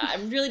I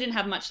really didn't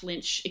have much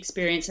Lynch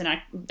experience, and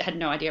I had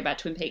no idea about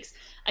Twin Peaks.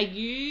 Are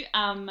you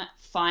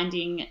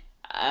finding,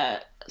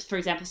 for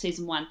example,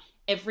 season 1,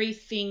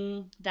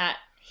 everything that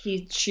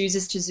he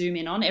chooses to zoom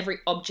in on, every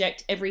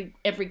object, every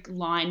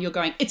line, you're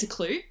going, it's a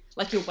clue?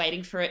 Like, you're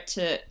waiting for it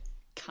to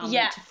come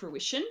to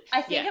fruition?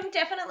 I think I'm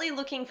definitely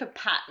looking for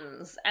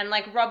patterns. And,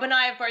 like, Rob and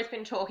I have both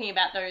been talking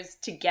about those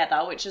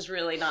together, which is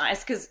really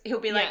nice, because he'll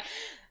be like,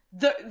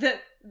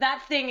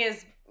 that thing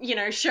is,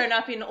 shown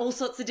up in all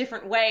sorts of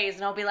different ways,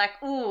 and I'll be like,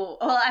 ooh,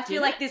 well, I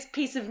feel like this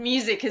piece of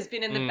music has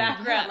been in the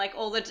background, like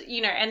all the,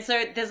 and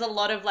so there's a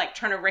lot of, like,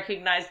 trying to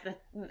recognize the,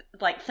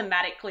 like,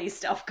 thematically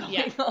stuff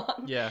going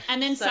on. Yeah. And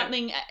then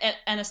something,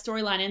 and a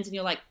storyline ends, and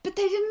you're like, but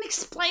they didn't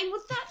explain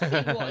what that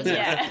thing was.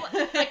 Yeah.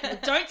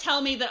 Like, don't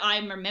tell me that I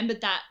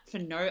remembered that for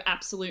no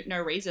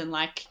reason.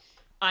 Like,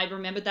 I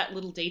remembered that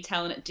little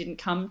detail and it didn't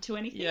come to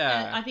anything.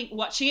 Yeah. And I think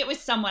watching it with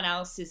someone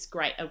else is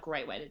a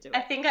great way to do it.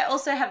 I think I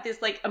also have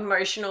this like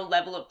emotional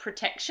level of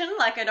protection.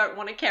 Like I don't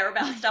want to care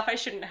about stuff I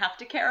shouldn't have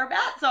to care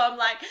about. So I'm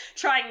like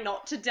trying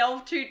not to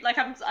delve too, like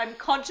I'm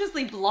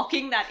consciously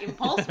blocking that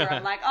impulse where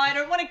I'm like, oh, I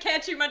don't want to care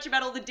too much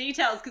about all the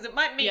details because it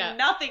might mean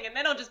nothing and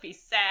then I'll just be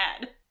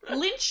sad.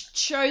 Lynch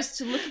chose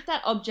to look at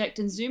that object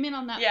and zoom in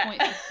on that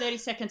point for 30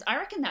 seconds. I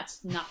reckon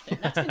that's nothing.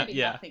 That's going to be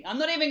nothing. I'm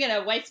not even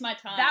going to waste my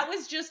time. That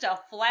was just a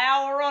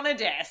flower on a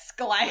desk.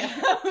 Like,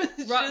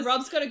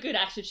 Rob's got a good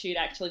attitude,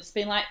 actually, just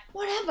being like,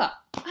 whatever.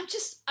 I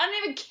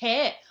don't even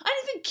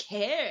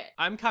care.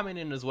 I'm coming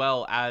in as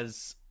well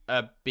as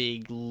a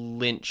big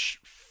Lynch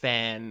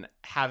fan,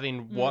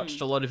 having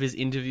watched a lot of his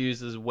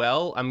interviews as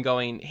well. I'm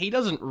going, he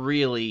doesn't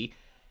really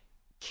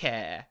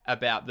care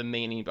about the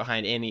meaning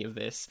behind any of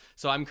this,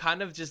 so I'm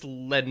kind of just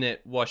letting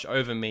it wash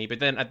over me, but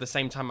then at the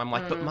same time I'm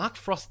like, but Mark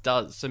Frost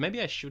does, so maybe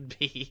I should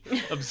be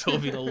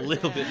absorbing a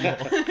little bit more.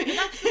 That's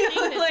the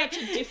thing, they're such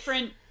a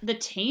different, the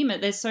team,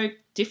 they're so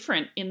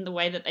different in the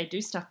way that they do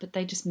stuff, but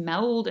they just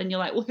meld, and you're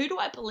like, well, who do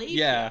I believe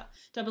here?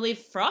 Do I believe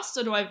Frost,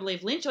 or do I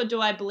believe Lynch, or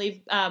do I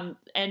believe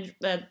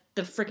the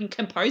freaking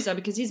composer,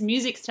 because his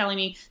music's telling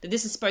me that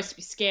this is supposed to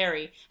be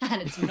scary,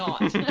 and it's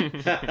not.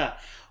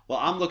 Well,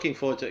 I'm looking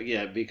forward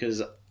to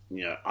because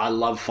I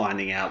love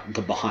finding out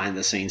the behind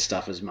the scenes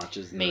stuff as much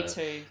as me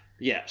too.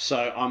 Yeah,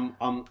 so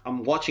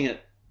I'm watching it,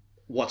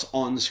 what's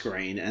on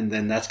screen, and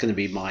then that's going to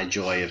be my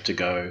joy of to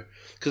go,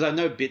 because I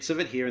know bits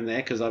of it here and there,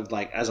 because I've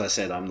as I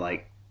said, I'm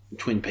like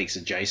Twin Peaks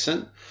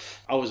adjacent.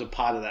 I was a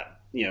part of that.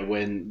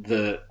 When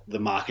the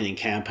marketing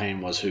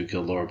campaign was Who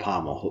Killed Laura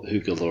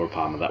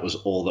Palmer, that was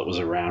all that was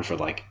around for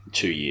like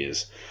 2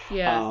 years,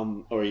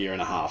 or a year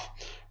and a half.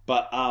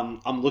 But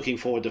I'm looking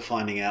forward to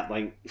finding out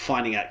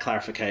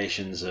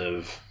clarifications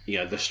of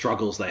the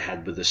struggles they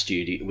had with the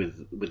studio,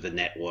 with the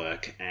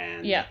network,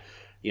 and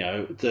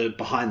the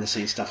behind the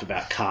scenes stuff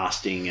about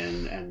casting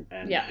and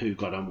who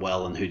got on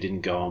well and who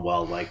didn't go on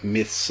well, like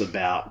myths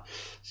about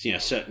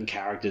certain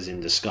characters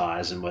in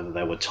disguise and whether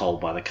they were told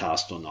by the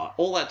cast or not.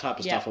 All that type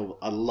of stuff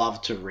I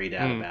love to read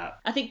out about.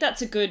 I think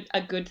that's a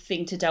good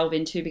thing to delve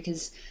into,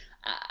 because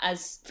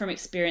as from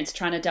experience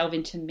trying to delve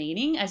into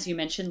meaning, as you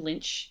mentioned,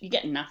 Lynch, you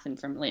get nothing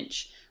from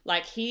Lynch.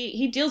 Like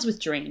he deals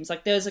with dreams.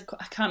 Like I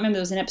can't remember,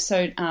 there was an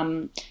episode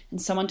and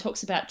someone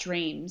talks about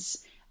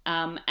dreams,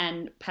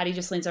 and Patty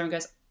just leans over and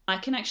goes, I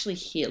can actually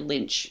hear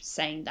Lynch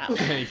saying that.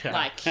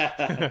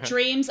 Like,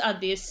 dreams are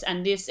this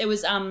and this. It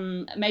was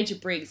Major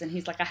Briggs, and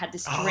he's like, I had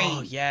this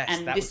dream,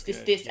 and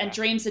this, and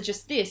dreams are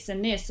just this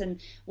and this, and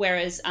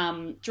whereas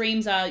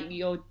dreams are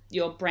your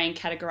brain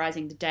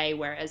categorizing the day,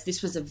 whereas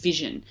this was a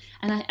vision.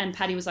 And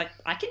Patty was like,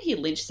 I can hear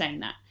Lynch saying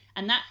that,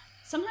 and that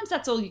sometimes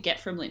that's all you get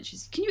from Lynch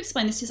is, can you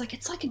explain this? He's like,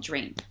 it's like a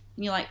dream,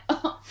 and you're like,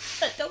 oh,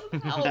 that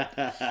doesn't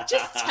help.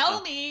 Just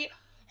tell me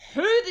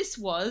who this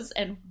was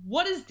and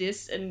what is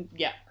this, and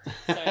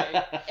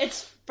so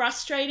it's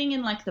frustrating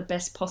in like the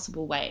best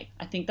possible way.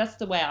 I think that's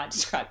the way I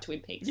describe Twin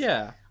Peaks.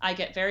 I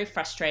get very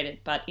frustrated,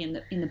 but in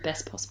the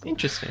best possible way.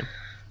 Interesting.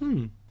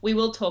 We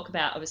will talk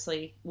about,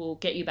 obviously we'll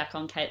get you back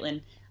on,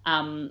 Caitlin,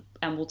 and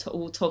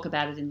we'll talk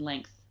about it in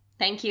length.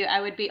 Thank you.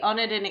 I would be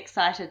honoured and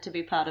excited to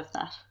be part of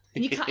that.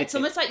 And you can't, it's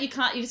almost like you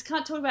just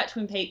can't talk about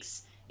Twin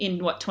Peaks in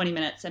 20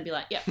 minutes and be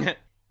like,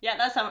 yeah,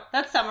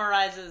 that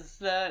summarizes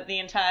the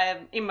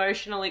entire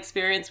emotional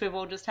experience we've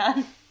all just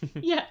had.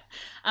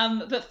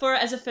 But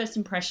as a first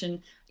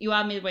impression, you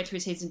are midway through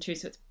season 2,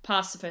 so it's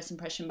past the first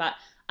impression. But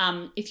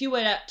if you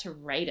were to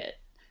rate it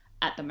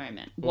at the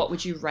moment, what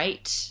would you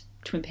rate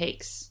Twin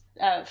Peaks?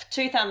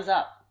 2 thumbs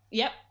up.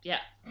 Yep.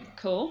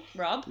 Cool.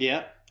 Rob?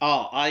 Yeah.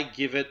 Oh, I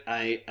give it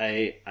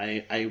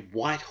a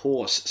white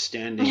horse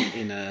standing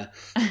in a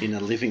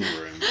living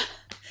room.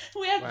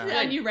 We have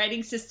our new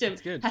rating system.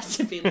 Has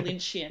to be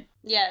Lynchian.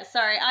 Yeah,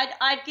 sorry.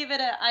 I'd give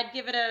it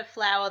a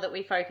flower that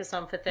we focus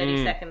on for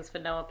 30 seconds for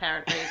no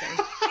apparent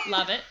reason.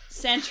 Love it.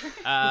 Sandra?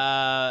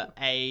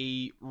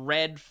 A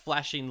red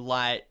flashing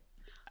light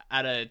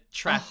at a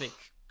traffic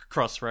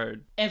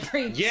crossroad.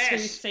 Every 2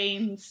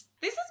 scenes.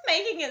 This is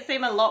making it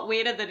seem a lot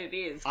weirder than it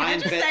is. Can I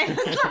just say,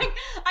 it's like,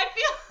 I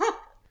feel...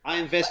 I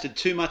invested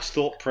too much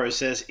thought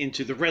process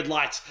into the red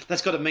lights.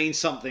 That's got to mean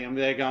something. I'm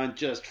there going,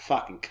 just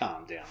fucking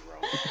calm down,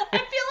 Rob. I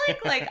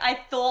feel like I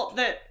thought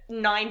that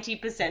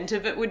 90%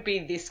 of it would be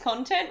this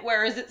content,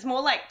 whereas it's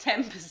more like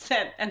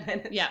 10%, and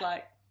then it's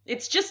like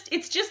it's just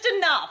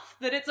enough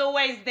that it's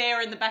always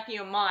there in the back of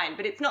your mind,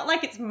 but it's not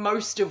like it's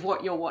most of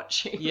what you're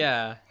watching.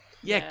 Yeah,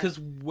 because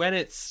when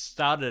it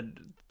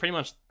started, pretty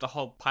much the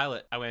whole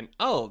pilot, I went,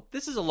 oh,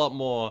 this is a lot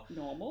more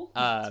normal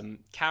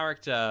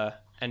character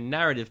and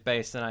narrative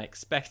based than I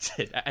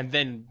expected. And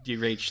then you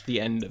reach the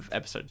end of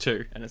episode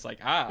 2 and it's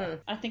like, I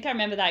think I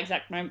remember that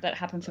exact moment that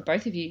happened for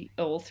both of you,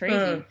 or all three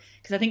of you.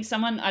 Because I think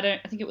someone, I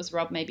think it was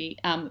Rob maybe,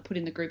 put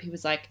in the group, he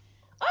was like,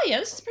 oh yeah,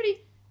 this is pretty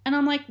And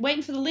I'm like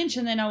waiting for the lynch,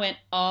 and then I went,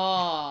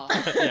 oh.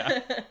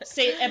 Yeah.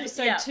 See,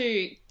 episode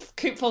 2,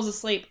 Coop falls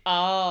asleep.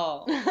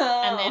 Oh.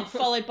 And then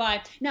followed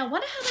by, now I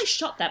wonder how they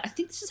shot that.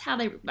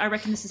 I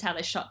reckon this is how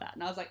they shot that.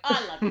 And I was like,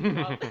 I love you,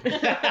 Rob.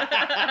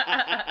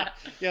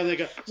 Yeah, they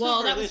go,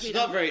 Well, that it's was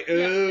not very,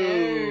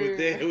 ooh,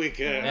 there we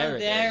go.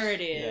 There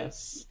it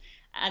is.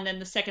 Yeah. And then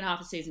the second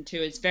half of season 2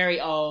 is very,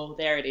 oh,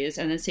 there it is.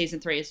 And then season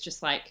 3 is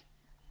just like,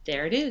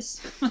 there it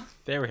is.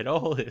 There it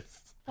all is.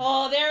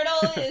 Oh, there it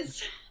all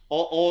is.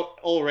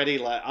 Already,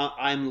 like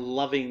I'm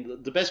loving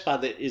the best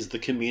part that is the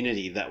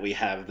community that we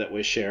have that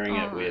we're sharing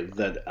it with,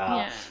 that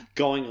are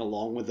going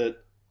along with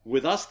it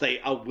with us.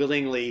 They are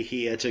willingly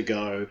here to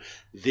go,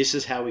 this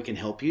is how we can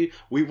help you.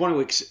 We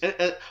want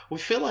to we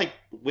feel like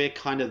we're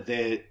kind of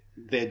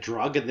their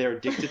drug, and they're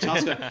addicted to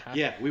us.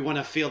 Yeah, we want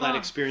to feel that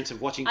experience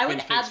of watching Twin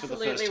Peaks for the first time. I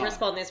would absolutely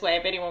respond this way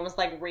if anyone was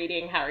like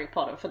reading Harry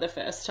Potter for the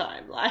first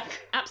time.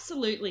 Like,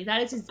 absolutely,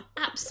 that is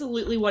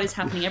absolutely what is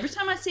happening. Every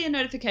time I see a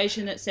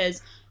notification that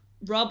says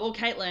Rob or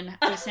Caitlin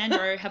or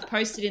Sandro have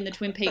posted in the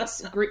Twin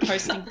Peaks group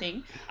posting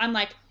thing, I'm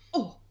like,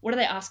 oh, what are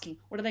they asking?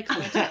 What are they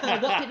commenting? Oh,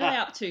 what bit are they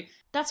up to?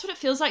 That's what it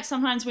feels like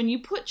sometimes when you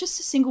put just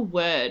a single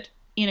word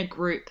in a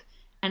group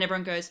and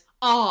everyone goes,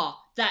 oh,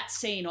 that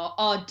scene, or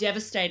oh,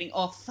 devastating,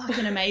 or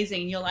fucking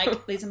amazing. And you're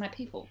like, these are my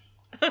people.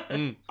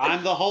 I'm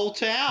the whole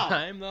town.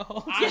 I'm the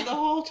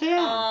whole town.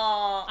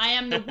 oh, I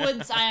am the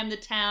woods, I am the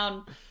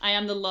town, I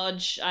am the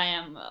lodge, I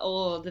am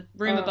the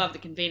room above the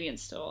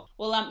convenience store.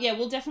 Well,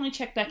 we'll definitely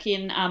check back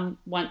in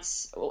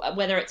once,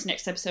 whether it's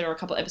next episode or a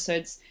couple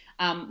episodes.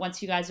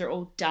 Once you guys are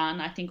all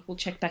done, I think we'll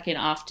check back in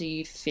after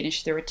you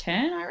finish The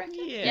Return, I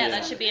reckon. Yeah,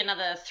 that should be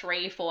another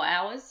 3-4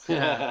 hours.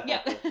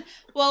 Yeah.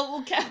 Well,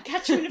 we'll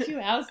catch you in a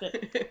few hours then.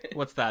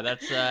 What's that?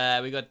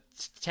 That's we got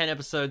 10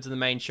 episodes of the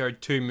main show,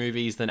 2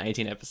 movies, then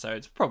 18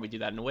 episodes. Probably do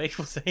that in a week,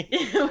 we'll see.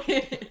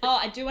 Oh,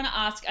 I do want to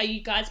ask, are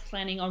you guys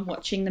planning on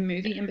watching the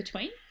movie in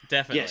between?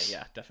 Definitely, yes.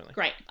 Yeah, definitely.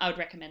 Great, I would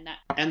recommend that.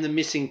 And the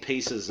missing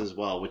pieces as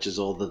well, which is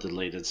all the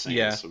deleted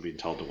scenes we've been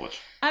told to watch.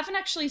 I haven't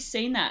actually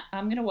seen that.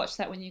 I'm going to watch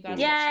that when you guys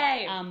watch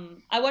Yay! that.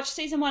 I watched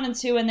season 1 and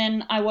 2, and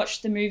then I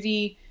watched the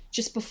movie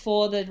just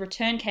before The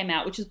Return came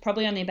out, which was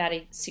probably only about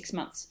 6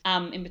 months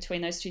in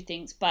between those two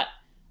things. But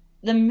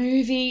the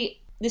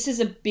movie, this is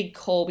a big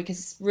call because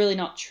it's really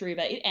not true,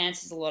 but it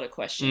answers a lot of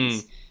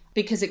questions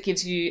because it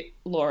gives you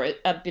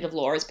a bit of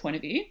Laura's point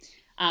of view.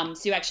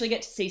 So you actually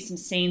get to see some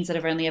scenes that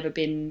have only ever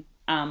been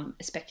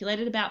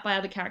speculated about by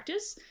other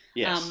characters.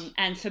 Yes.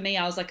 And for me,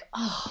 I was like,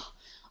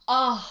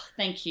 oh,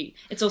 thank you.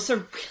 It's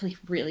also really,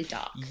 really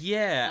dark.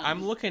 Yeah,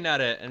 I'm looking at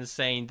it and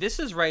saying, this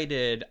is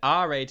rated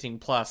R rating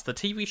plus. The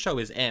TV show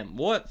is M.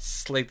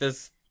 What's, like,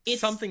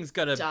 something's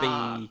got to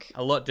be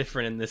a lot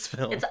different in this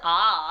film. It's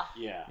R.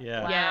 Yeah.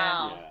 Yeah. Wow.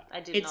 Yeah. I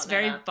did It's not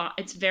know very, that.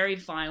 it's very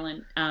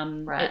violent.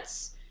 Right.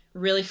 It's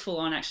really full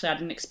on. Actually, I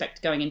didn't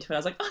expect going into it. I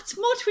was like, oh, it's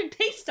more Twin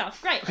Peaks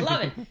stuff. Great, I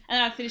love it. And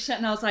then I finished it,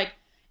 and I was like,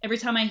 every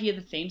time I hear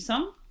the theme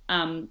song,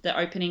 the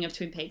opening of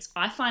Twin Peaks,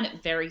 I find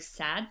it very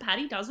sad.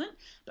 Patty doesn't,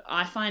 but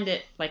I find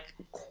it like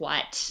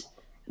quite.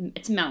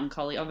 It's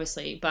melancholy,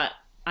 obviously, but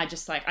I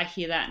just like I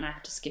hear that and I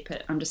have to skip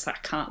it. I'm just like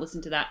I can't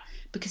listen to that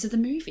because of the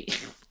movie.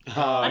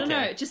 I don't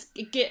know.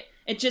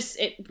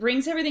 It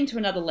brings everything to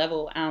another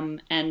level.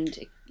 And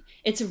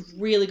it's a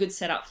really good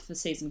setup for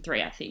season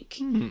 3. I think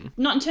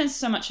not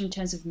so much in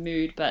terms of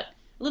mood, but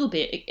a little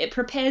bit. It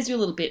prepares you a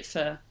little bit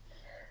for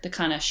the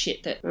kind of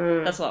shit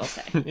that's what I'll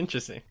say.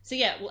 Interesting. So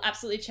yeah, we'll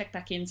absolutely check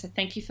back in. So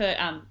thank you for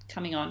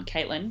coming on,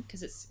 Caitlin,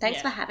 because it's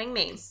Thanks for having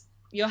me.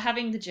 You're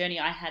having the journey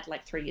I had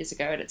like 3 years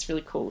ago, and it's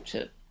really cool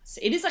to.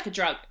 It is like a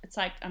drug. It's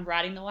like I'm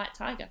riding the white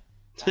tiger.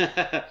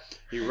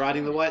 You're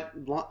riding the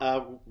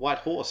white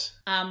horse.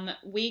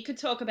 We could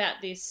talk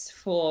about this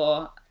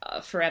for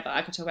forever.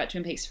 I could talk about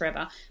Twin Peaks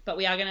forever, but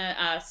we are gonna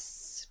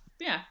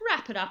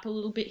wrap it up a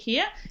little bit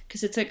here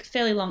because it's a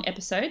fairly long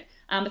episode.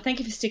 But thank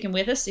you for sticking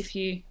with us. If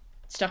you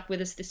stuck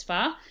with us this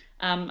far,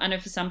 I know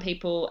for some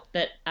people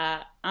that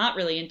aren't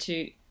really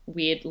into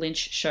weird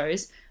Lynch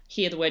shows,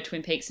 hear the word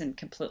Twin Peaks and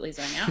completely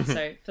zone out.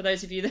 So for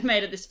those of you that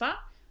made it this far,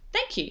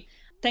 thank you.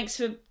 Thanks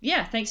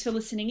for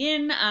listening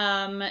in.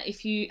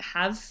 If you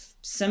have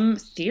some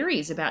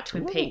theories about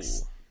Twin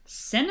Peaks,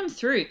 send them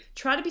through.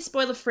 Try to be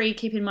spoiler free.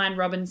 Keep in mind,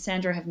 Rob and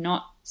Sandra have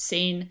not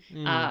seen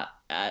the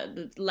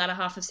latter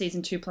half of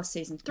season 2 plus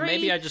season 3.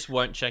 Maybe I just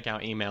won't check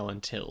our email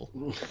until.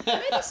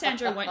 Maybe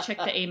Sandra won't check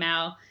the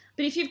email.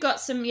 But if you've got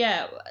some,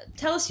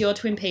 tell us your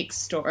Twin Peaks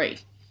story.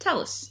 Tell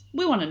us.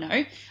 We want to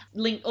know.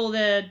 Link all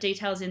the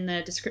details in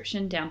the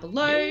description down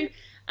below.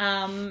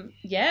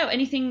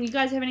 Anything, you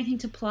guys have anything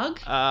to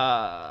plug?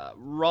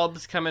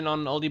 Rob's coming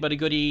on Oldie Buddy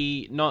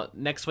Goodie, not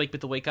next week,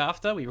 but the week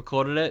after. We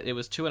recorded it. It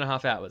was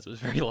 2.5 hours. It was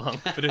very long,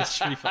 but it was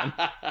pretty fun.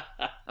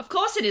 Of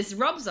course it is.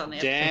 Rob's on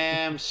there.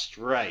 Damn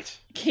straight.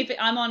 Keep it.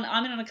 I'm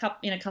in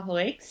a couple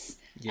of weeks.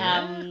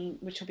 Yeah.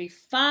 Which will be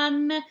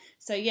fun.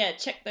 So yeah,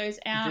 check those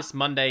out. This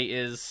Monday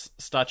is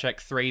Star Trek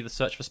 3: The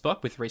Search for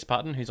Spock with Rhys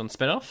Parton, who's on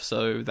spin-off.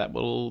 So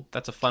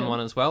that's a fun one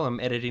as well. I'm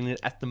editing it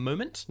at the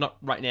moment, not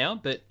right now,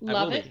 but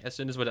I will be as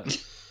soon as we're done.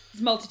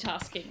 It's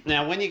multitasking.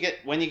 Now, when you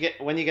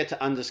get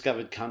to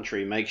Undiscovered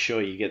Country, make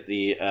sure you get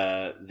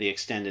the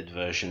extended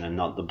version and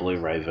not the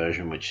Blu-ray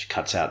version, which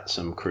cuts out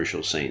some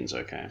crucial scenes.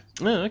 Okay.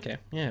 Oh, okay.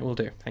 Yeah, we'll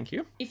do. Thank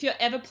you. If you're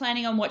ever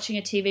planning on watching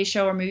a TV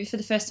show or movie for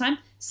the first time,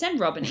 send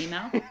Rob an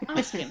email.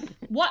 Ask him,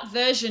 what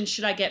version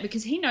should I get?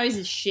 Because he knows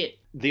his shit.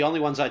 The only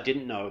ones I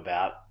didn't know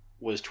about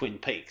was Twin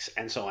Peaks,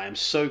 and so I am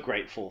so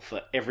grateful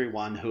for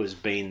everyone who has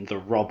been the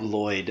Rob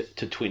Lloyd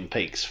to Twin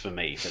Peaks for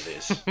me for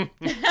this. The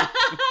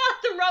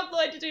Rob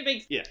Lloyd to Twin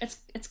Peaks. Yeah.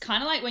 It's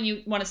kind of like when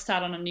you want to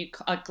start on a new,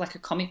 like a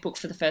comic book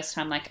for the first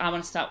time. Like, I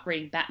want to start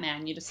reading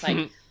Batman. You're just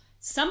like,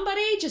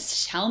 somebody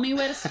just tell me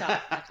where to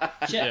start.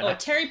 Like, or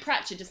Terry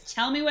Pratchett, just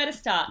tell me where to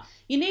start.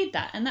 You need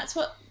that, and that's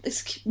what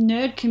this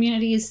nerd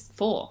community is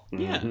for.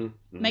 Yeah.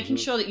 Making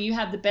sure that you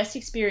have the best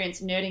experience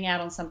nerding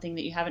out on something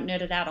that you haven't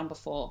nerded out on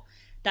before.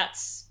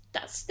 That's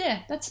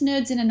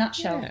Nerds in a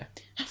Nutshell. Yeah.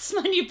 That's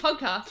my new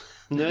podcast.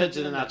 Nerds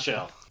in a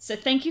nutshell. So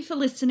thank you for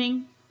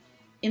listening.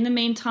 In the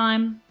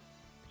meantime,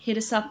 hit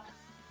us up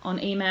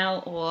on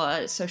email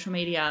or social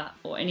media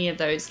or any of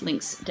those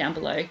links down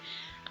below.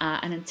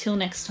 And until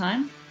next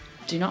time,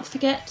 do not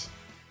forget,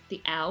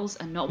 the owls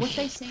are not what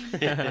they seem.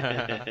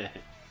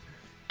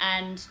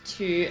 And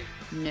to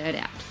nerd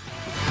out.